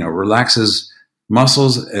relaxes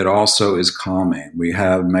muscles. It also is calming. We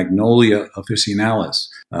have Magnolia officinalis.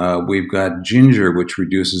 We've got ginger, which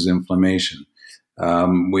reduces inflammation.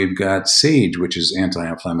 We've got sage, which is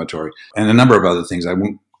anti-inflammatory, and a number of other things. I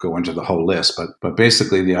won't go into the whole list, but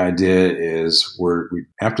basically the idea is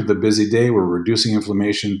after the busy day, we're reducing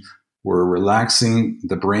inflammation, we're relaxing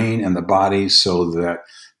the brain and the body so that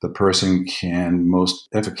the person can most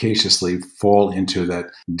efficaciously fall into that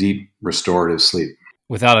deep restorative sleep.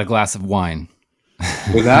 Without a glass of wine.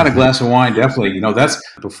 Without a glass of wine, definitely. That's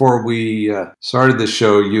before we started this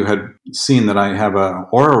show, you had seen that I have an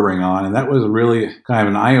Oura ring on, and that was really kind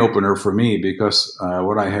of an eye-opener for me because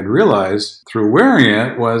what I had realized through wearing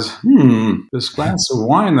it was, this glass of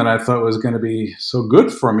wine that I thought was going to be so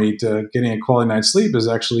good for me to getting a quality night's sleep is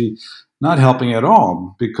actually not helping at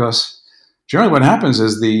all, because generally what happens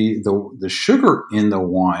is the sugar in the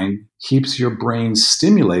wine keeps your brain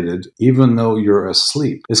stimulated even though you're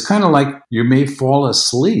asleep. It's kind of like you may fall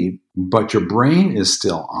asleep, but your brain is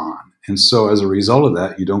still on. And so as a result of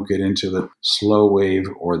that, you don't get into the slow wave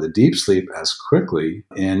or the deep sleep as quickly,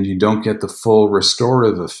 and you don't get the full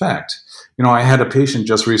restorative effect. I had a patient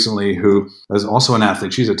just recently who is also an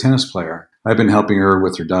athlete. She's a tennis player. I've been helping her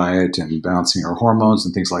with her diet and balancing her hormones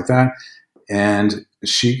and things like that. And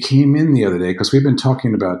she came in the other day, because we've been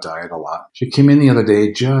talking about diet a lot. She came in the other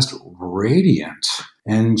day just radiant,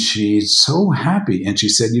 and she's so happy. And she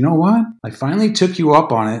said, you know what? I finally took you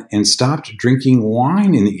up on it and stopped drinking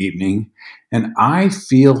wine in the evening, and I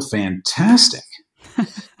feel fantastic.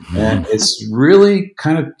 And it's really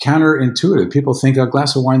kind of counterintuitive. People think a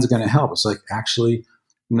glass of wine is going to help. It's like, actually,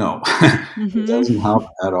 no, it doesn't help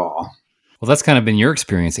at all. Well, that's kind of been your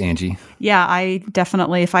experience, Angie. Yeah, I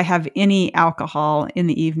definitely, if I have any alcohol in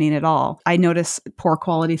the evening at all, I notice poor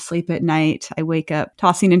quality sleep at night. I wake up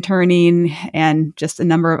tossing and turning and just a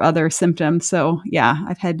number of other symptoms. So yeah,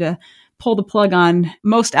 I've had to pull the plug on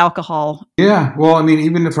most alcohol. Yeah, well, I mean,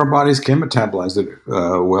 even if our bodies can metabolize it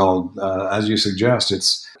as you suggest,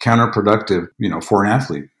 it's counterproductive, for an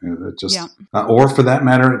athlete, or for that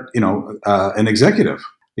matter, an executive.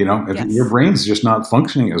 If Yes. your brain's just not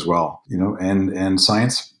functioning as well, and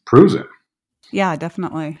science proves it. Yeah,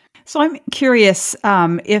 definitely. So I'm curious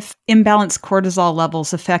if imbalanced cortisol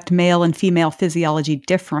levels affect male and female physiology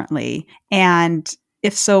differently. And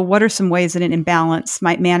if so, what are some ways that an imbalance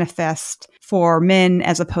might manifest for men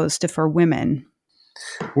as opposed to for women?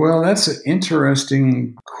 Well, that's an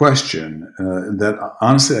interesting question that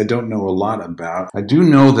honestly I don't know a lot about. I do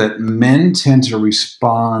know that men tend to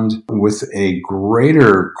respond with a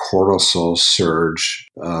greater cortisol surge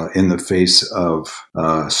in the face of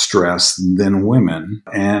stress than women.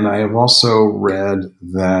 And I have also read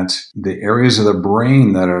that the areas of the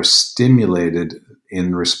brain that are stimulated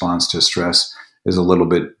in response to stress is a little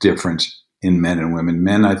bit different in men and women.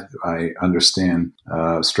 Men, I understand,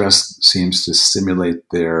 stress seems to stimulate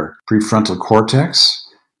their prefrontal cortex.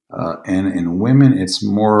 And in women, it's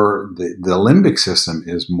more, the limbic system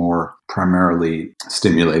is more primarily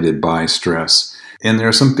stimulated by stress. And there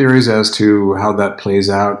are some theories as to how that plays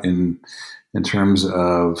out in terms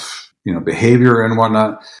of, behavior and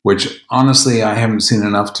whatnot, which honestly, I haven't seen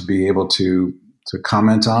enough to be able to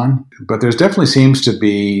comment on, but there's definitely seems to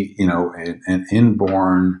be, an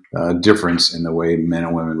inborn difference in the way men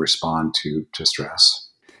and women respond to stress.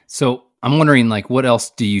 So I'm wondering, what else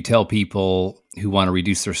do you tell people who want to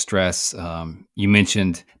reduce their stress? You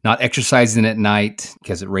mentioned not exercising at night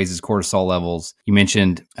because it raises cortisol levels. You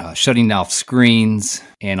mentioned shutting off screens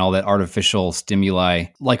and all that artificial stimuli,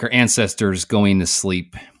 like our ancestors going to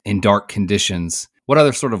sleep in dark conditions. What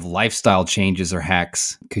other sort of lifestyle changes or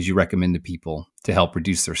hacks could you recommend to people to help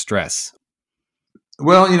reduce their stress?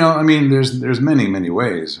 Well, there's many, many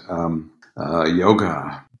ways.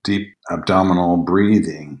 Yoga, deep abdominal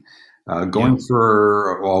breathing, going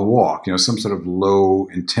for a walk, some sort of low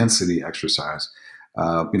intensity exercise,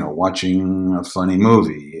 watching a funny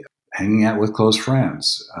movie, hanging out with close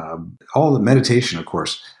friends, all the meditation, of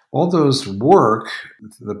course. All those work.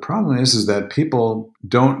 The problem is that people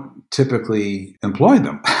don't typically employ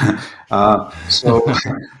them. So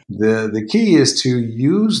the key is to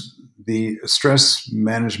use the stress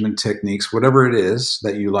management techniques, whatever it is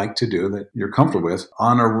that you like to do, that you're comfortable with,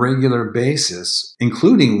 on a regular basis,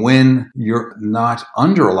 including when you're not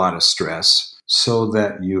under a lot of stress, so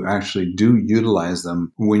that you actually do utilize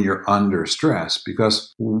them when you're under stress.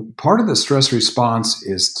 Because part of the stress response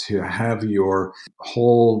is to have your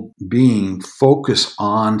whole being focus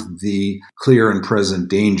on the clear and present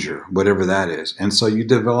danger, whatever that is. And so you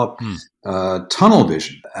develop tunnel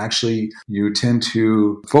vision. Actually, you tend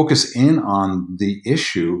to focus in on the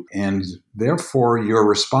issue, and therefore your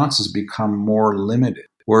responses become more limited.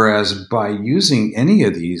 Whereas by using any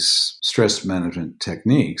of these stress management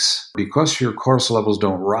techniques, because your cortisol levels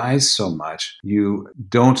don't rise so much, you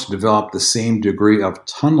don't develop the same degree of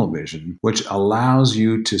tunnel vision, which allows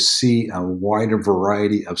you to see a wider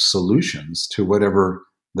variety of solutions to whatever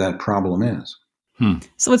that problem is.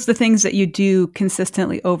 So what's the things that you do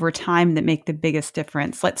consistently over time that make the biggest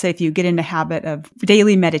difference? Let's say if you get in a habit of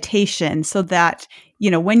daily meditation so that,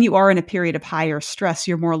 when you are in a period of higher stress,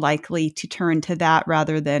 you're more likely to turn to that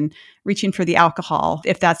rather than reaching for the alcohol,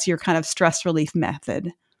 if that's your kind of stress relief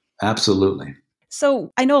method. Absolutely.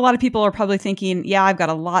 So I know a lot of people are probably thinking, yeah, I've got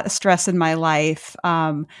a lot of stress in my life.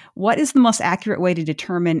 What is the most accurate way to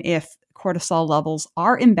determine if cortisol levels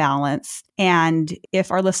are imbalanced? And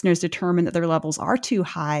if our listeners determine that their levels are too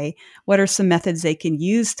high, what are some methods they can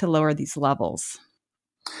use to lower these levels?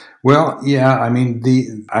 Well, yeah,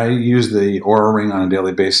 I use the Oura Ring on a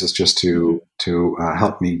daily basis just to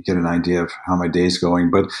help me get an idea of how my day's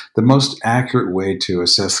going. But the most accurate way to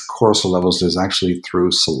assess cortisol levels is actually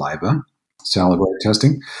through saliva, salivary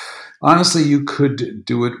testing. Honestly, you could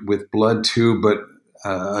do it with blood too, but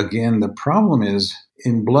again, the problem is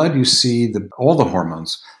in blood, you see all the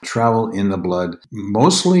hormones travel in the blood,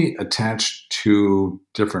 mostly attached to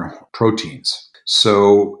different proteins.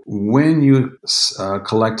 So when you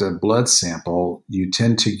collect a blood sample, you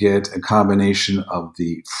tend to get a combination of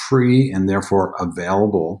the free and therefore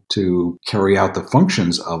available to carry out the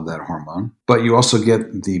functions of that hormone, but you also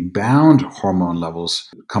get the bound hormone levels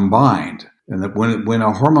combined. And that when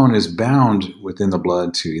a hormone is bound within the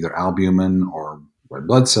blood to either albumin or red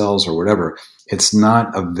blood cells or whatever, it's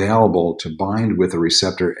not available to bind with a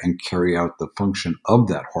receptor and carry out the function of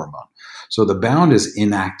that hormone. So the bound is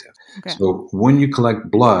inactive. Okay. So when you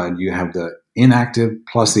collect blood, you have the inactive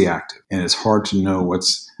plus the active, and it's hard to know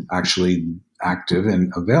what's actually active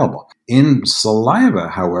and available. In saliva,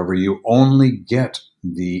 however, you only get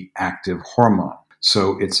the active hormone.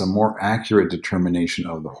 So it's a more accurate determination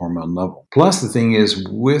of the hormone level. Plus, the thing is,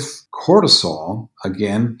 with cortisol,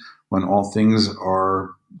 again, when all things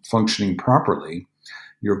are functioning properly,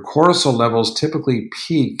 your cortisol levels typically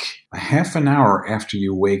peak a half an hour after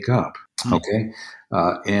you wake up. Okay.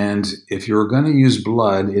 And if you're going to use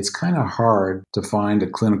blood, it's kind of hard to find a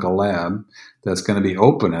clinical lab that's going to be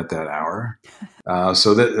open at that hour.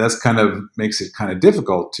 So that's kind of makes it kind of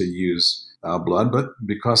difficult to use blood, but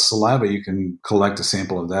because saliva, you can collect a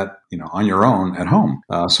sample of that, on your own at home.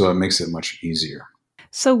 So it makes it much easier.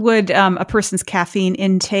 So would a person's caffeine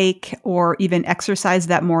intake or even exercise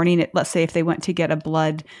that morning, let's say if they went to get a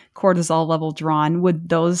blood cortisol level drawn, would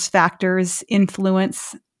those factors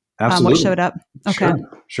influence Absolutely. what showed up? Okay.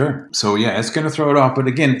 Sure. So yeah, it's going to throw it off. But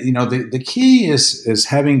again, the key is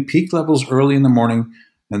having peak levels early in the morning.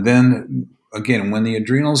 And then again, when the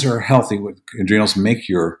adrenals are healthy, adrenals make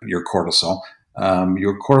your cortisol.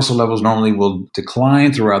 Your cortisol levels normally will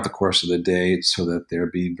decline throughout the course of the day so that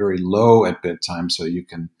they'll be very low at bedtime so you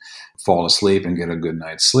can fall asleep and get a good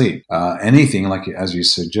night's sleep. Anything like, as you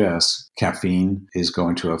suggest, caffeine is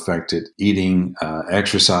going to affect it. Eating,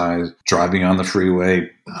 exercise, driving on the freeway,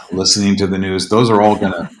 listening to the news, those are all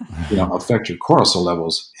going to affect your cortisol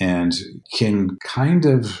levels and can kind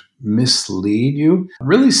of mislead you.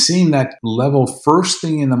 Really seeing that level first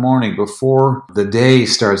thing in the morning before the day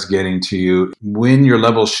starts getting to you when your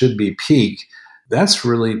levels should be peak, that's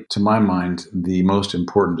really, to my mind, the most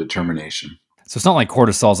important determination. So it's not like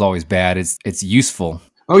cortisol is always bad. It's useful.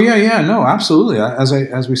 Oh, yeah. No, absolutely.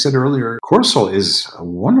 As we said earlier, cortisol is a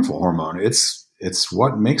wonderful hormone. It's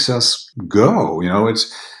what makes us go.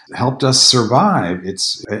 It's helped us survive.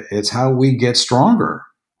 It's how we get stronger.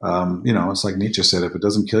 It's like Nietzsche said, if it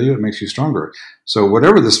doesn't kill you, it makes you stronger. So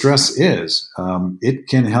whatever the stress is, it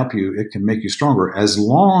can help you. It can make you stronger as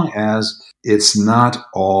long as it's not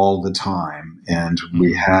all the time and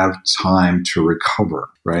we have time to recover,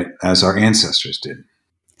 right? As our ancestors did.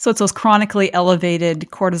 So it's those chronically elevated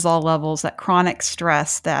cortisol levels, that chronic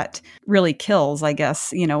stress that really kills, I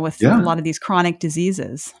guess, with a lot of these chronic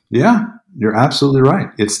diseases. Yeah, you're absolutely right.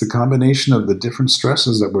 It's the combination of the different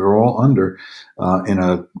stresses that we're all under in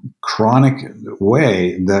a chronic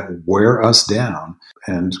way that wear us down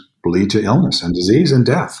and lead to illness and disease and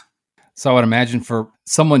death. So I would imagine for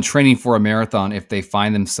someone training for a marathon, if they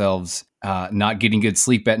find themselves not getting good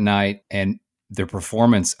sleep at night and their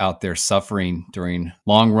performance out there suffering during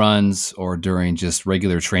long runs or during just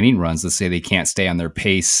regular training runs, let's say they can't stay on their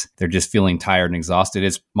pace, they're just feeling tired and exhausted,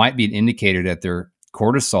 it might be an indicator that their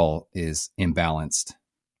cortisol is imbalanced.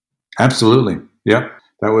 Absolutely. Yep.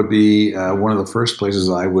 That would be one of the first places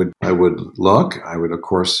I would look. I would, of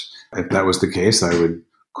course, if that was the case, I would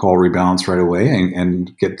call Rebalance right away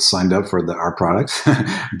and get signed up for our product.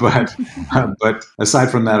 but aside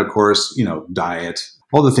from that, of course, diet,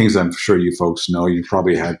 all the things I'm sure you folks know. You've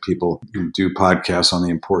probably had people do podcasts on the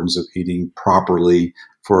importance of eating properly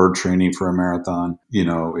for training for a marathon.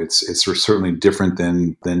 It's certainly different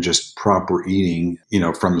than just proper eating,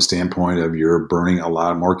 from the standpoint of you're burning a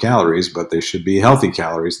lot more calories, but they should be healthy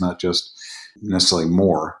calories, not just necessarily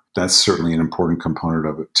more. That's certainly an important component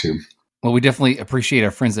of it too. Well, we definitely appreciate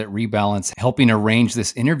our friends at Rebalance helping arrange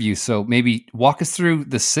this interview. So maybe walk us through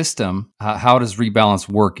the system. How does Rebalance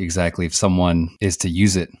work exactly if someone is to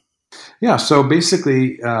use it? Yeah, so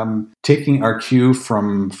basically taking our cue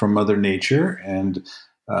from Mother Nature and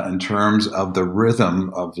in terms of the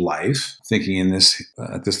rhythm of life, thinking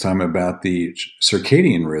at this time about the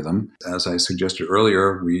circadian rhythm. As I suggested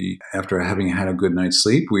earlier, after having had a good night's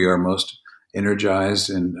sleep, we are most energized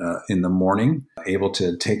in the morning, able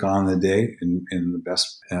to take on the day in the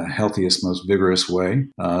best, healthiest, most vigorous way.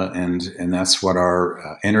 And that's what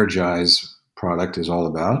our Energize product is all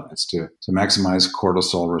about. It's to maximize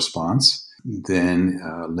cortisol response. Then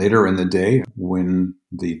later in the day, when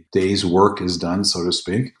the day's work is done, so to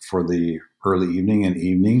speak, for the early evening and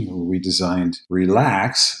evening, we designed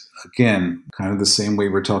Relax. Again, kind of the same way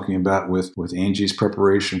we're talking about with Angie's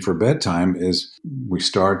preparation for bedtime is we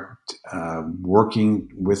start working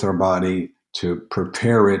with our body to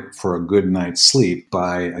prepare it for a good night's sleep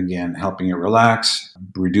by, again, helping it relax,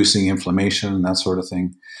 reducing inflammation, that sort of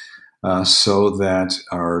thing, so that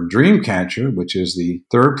our Dream Catcher, which is the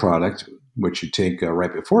third product, which you take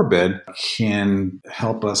right before bed, can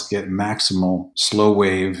help us get maximal slow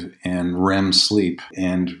wave and REM sleep.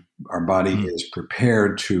 And our body is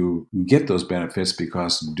prepared to get those benefits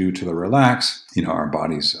because due to the relax, our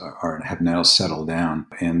bodies have now settled down.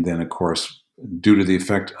 And then, of course, due to the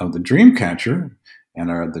effect of the dream catcher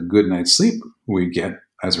and the good night's sleep we get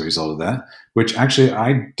as a result of that, which actually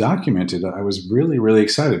I documented. I was really, really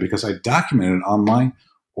excited because I documented on my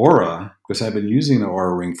Aura, because I've been using the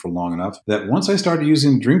Aura Ring for long enough, that once I started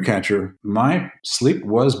using Dreamcatcher, my sleep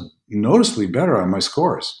was noticeably better on my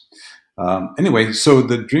scores. Anyway, so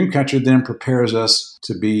the Dreamcatcher then prepares us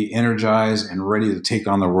to be energized and ready to take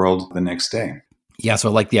on the world the next day. Yeah, so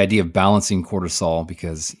I like the idea of balancing cortisol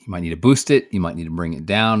because you might need to boost it, you might need to bring it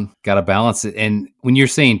down, got to balance it. And when you're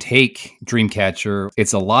saying take Dreamcatcher,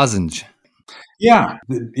 it's a lozenge. Yeah,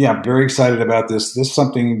 very excited about this. This is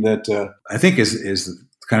something that I think is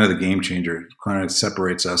kind of the game changer, kind of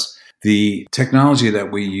separates us. The technology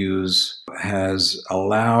that we use has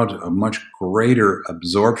allowed a much greater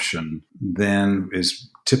absorption than is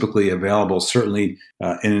typically available, certainly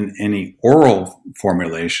in any oral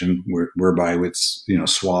formulation, whereby it's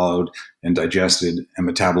swallowed and digested and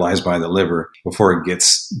metabolized by the liver before it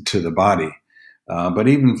gets to the body. But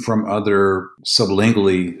even from other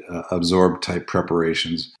sublingually absorbed type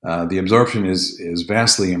preparations, the absorption is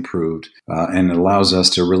vastly improved and allows us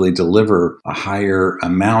to really deliver a higher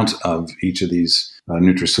amount of each of these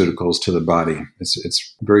nutraceuticals to the body.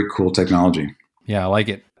 It's very cool technology. Yeah, I like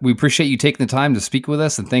it. We appreciate you taking the time to speak with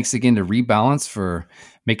us. And thanks again to Rebalance for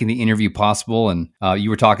making the interview possible. And you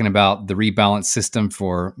were talking about the Rebalance system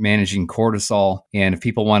for managing cortisol. And if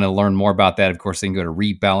people want to learn more about that, of course, they can go to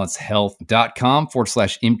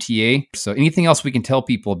rebalancehealth.com/MTA. So anything else we can tell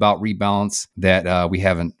people about Rebalance that we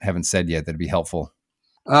haven't said yet that'd be helpful?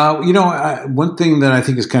 One thing that I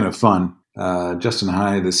think is kind of fun, Justin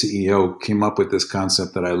High, the CEO, came up with this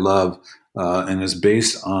concept that I love. And is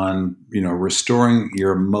based on, restoring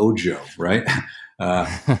your mojo, right?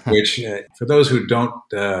 Which, for those who don't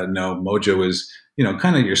know, mojo is,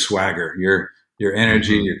 kind of your swagger, your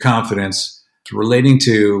energy, your confidence, relating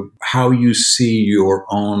to how you see your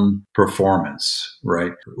own performance,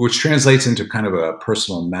 right? Which translates into kind of a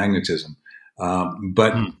personal magnetism.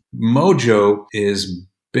 But mojo is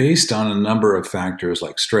based on a number of factors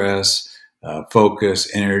like stress, focus,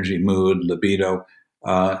 energy, mood, libido.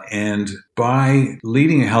 And by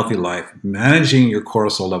leading a healthy life, managing your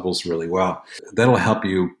cortisol levels really well, that'll help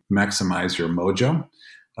you maximize your mojo.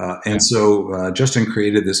 So Justin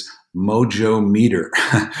created this mojo meter,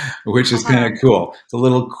 which is kind of cool. It's a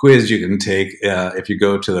little quiz you can take if you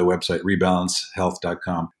go to the website,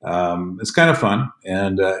 rebalancehealth.com. It's kind of fun,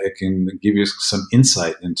 and it can give you some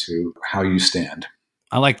insight into how you stand.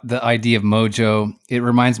 I like the idea of mojo. It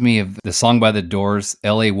reminds me of the song by The Doors,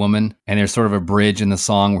 LA Woman. And there's sort of a bridge in the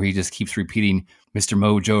song where he just keeps repeating, Mr.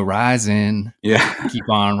 Mojo rising. Yeah. Keep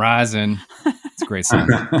on rising. It's a great song.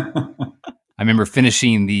 I remember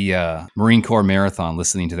finishing the Marine Corps Marathon,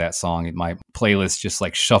 listening to that song. My playlist just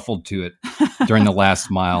like shuffled to it during the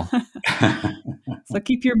last mile. So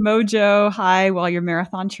keep your mojo high while you're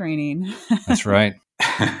marathon training. That's right.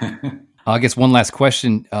 I guess one last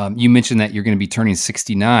question. You mentioned that you're going to be turning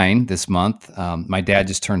 69 this month. My dad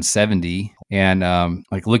just turned 70. And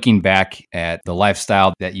looking back at the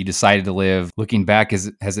lifestyle that you decided to live, looking back,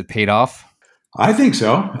 has it paid off? I think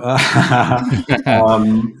so.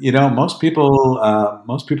 Most people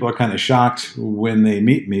are kind of shocked when they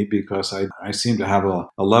meet me because I seem to have a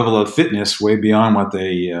level of fitness way beyond what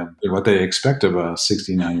they expect of a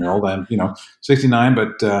 69-year-old. I'm 69,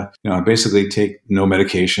 but I basically take no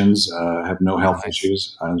medications, have no health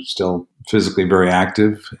issues. I'm still physically very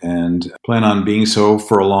active and plan on being so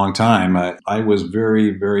for a long time. I was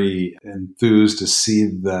very, very enthused to see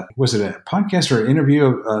was it a podcast or an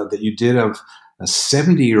interview that you did of a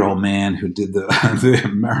 70-year-old man who did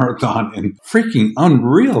the marathon in freaking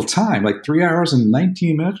unreal time, like 3 hours and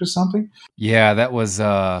 19 minutes or something? Yeah, that was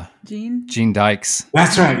Gene Dykes.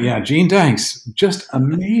 That's right. Yeah, Gene Dykes. Just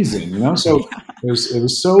amazing, So it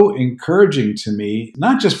was so encouraging to me,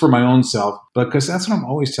 not just for my own self, but because that's what I'm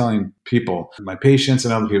always telling people, my patients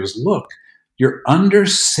and other people is, look, you're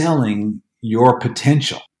underselling your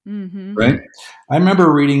potential. Mm-hmm. Right. I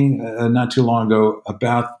remember reading not too long ago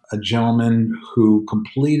about a gentleman who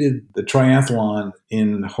completed the triathlon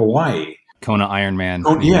in Hawaii. Kona Ironman.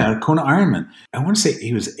 Kona Ironman. I want to say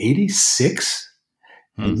he was 86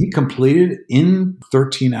 and he completed in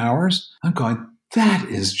 13 hours. I'm going, that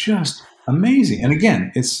is just amazing. And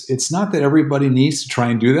again, it's not that everybody needs to try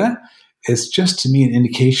and do that. It's just, to me, an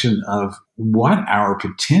indication of what our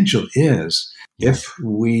potential is if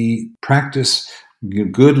we practice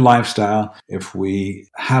good lifestyle, if we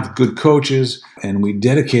have good coaches and we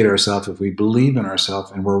dedicate ourselves, if we believe in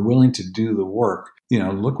ourselves and we're willing to do the work,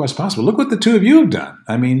 look what's possible. Look what the two of you have done.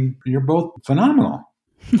 I mean, you're both phenomenal.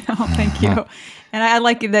 No, thank you. And I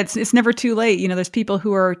like that it's never too late. There's people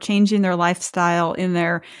who are changing their lifestyle in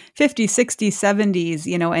their 50s, 60s,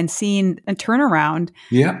 70s, and seeing a turnaround.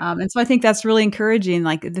 Yeah. And so I think that's really encouraging.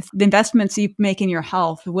 Like the investments you make in your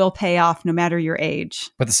health will pay off no matter your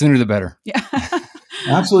age. But the sooner the better. Yeah.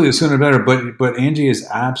 Absolutely, the sooner the better. But Angie is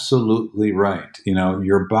absolutely right.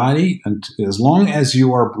 Your body, and as long as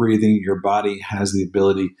you are breathing, your body has the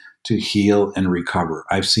ability to heal and recover.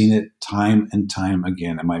 I've seen it time and time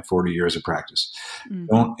again in my 40 years of practice.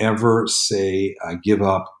 Don't ever say give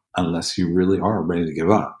up unless you really are ready to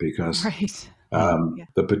give up, because Right.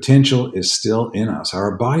 the potential is still in us.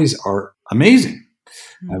 Our bodies are amazing,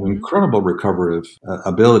 have incredible recoverative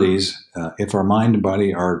abilities if our mind and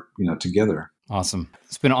body are together. Awesome.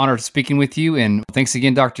 It's been an honor speaking with you. And thanks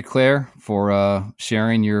again, Dr. Claire, for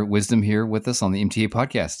sharing your wisdom here with us on the MTA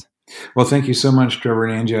podcast. Well, thank you so much, Trevor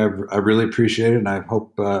and Angie. I really appreciate it. And I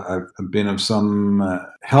hope I've been of some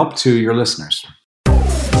help to your listeners.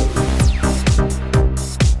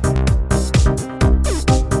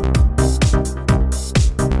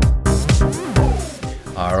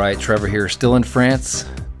 All right, Trevor here, still in France.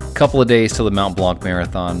 Couple of days till the Mount Blanc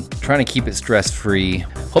Marathon. Trying to keep it stress-free.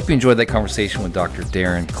 Hope you enjoyed that conversation with Dr.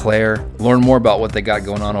 Darren Clare. Learn more about what they got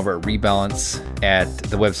going on over at Rebalance at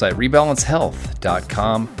the website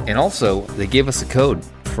rebalancehealth.com. And also, they gave us a code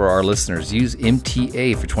for our listeners. Use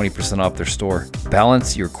MTA for 20% off their store.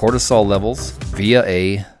 Balance your cortisol levels via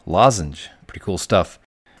a lozenge. Pretty cool stuff.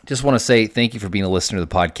 Just want to say thank you for being a listener to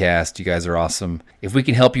the podcast. You guys are awesome. If we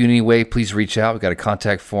can help you in any way, please reach out. We've got a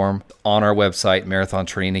contact form on our website,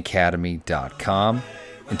 marathontrainingacademy.com.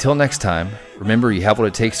 Until next time, remember you have what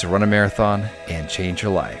it takes to run a marathon and change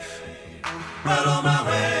your life. Right on my way.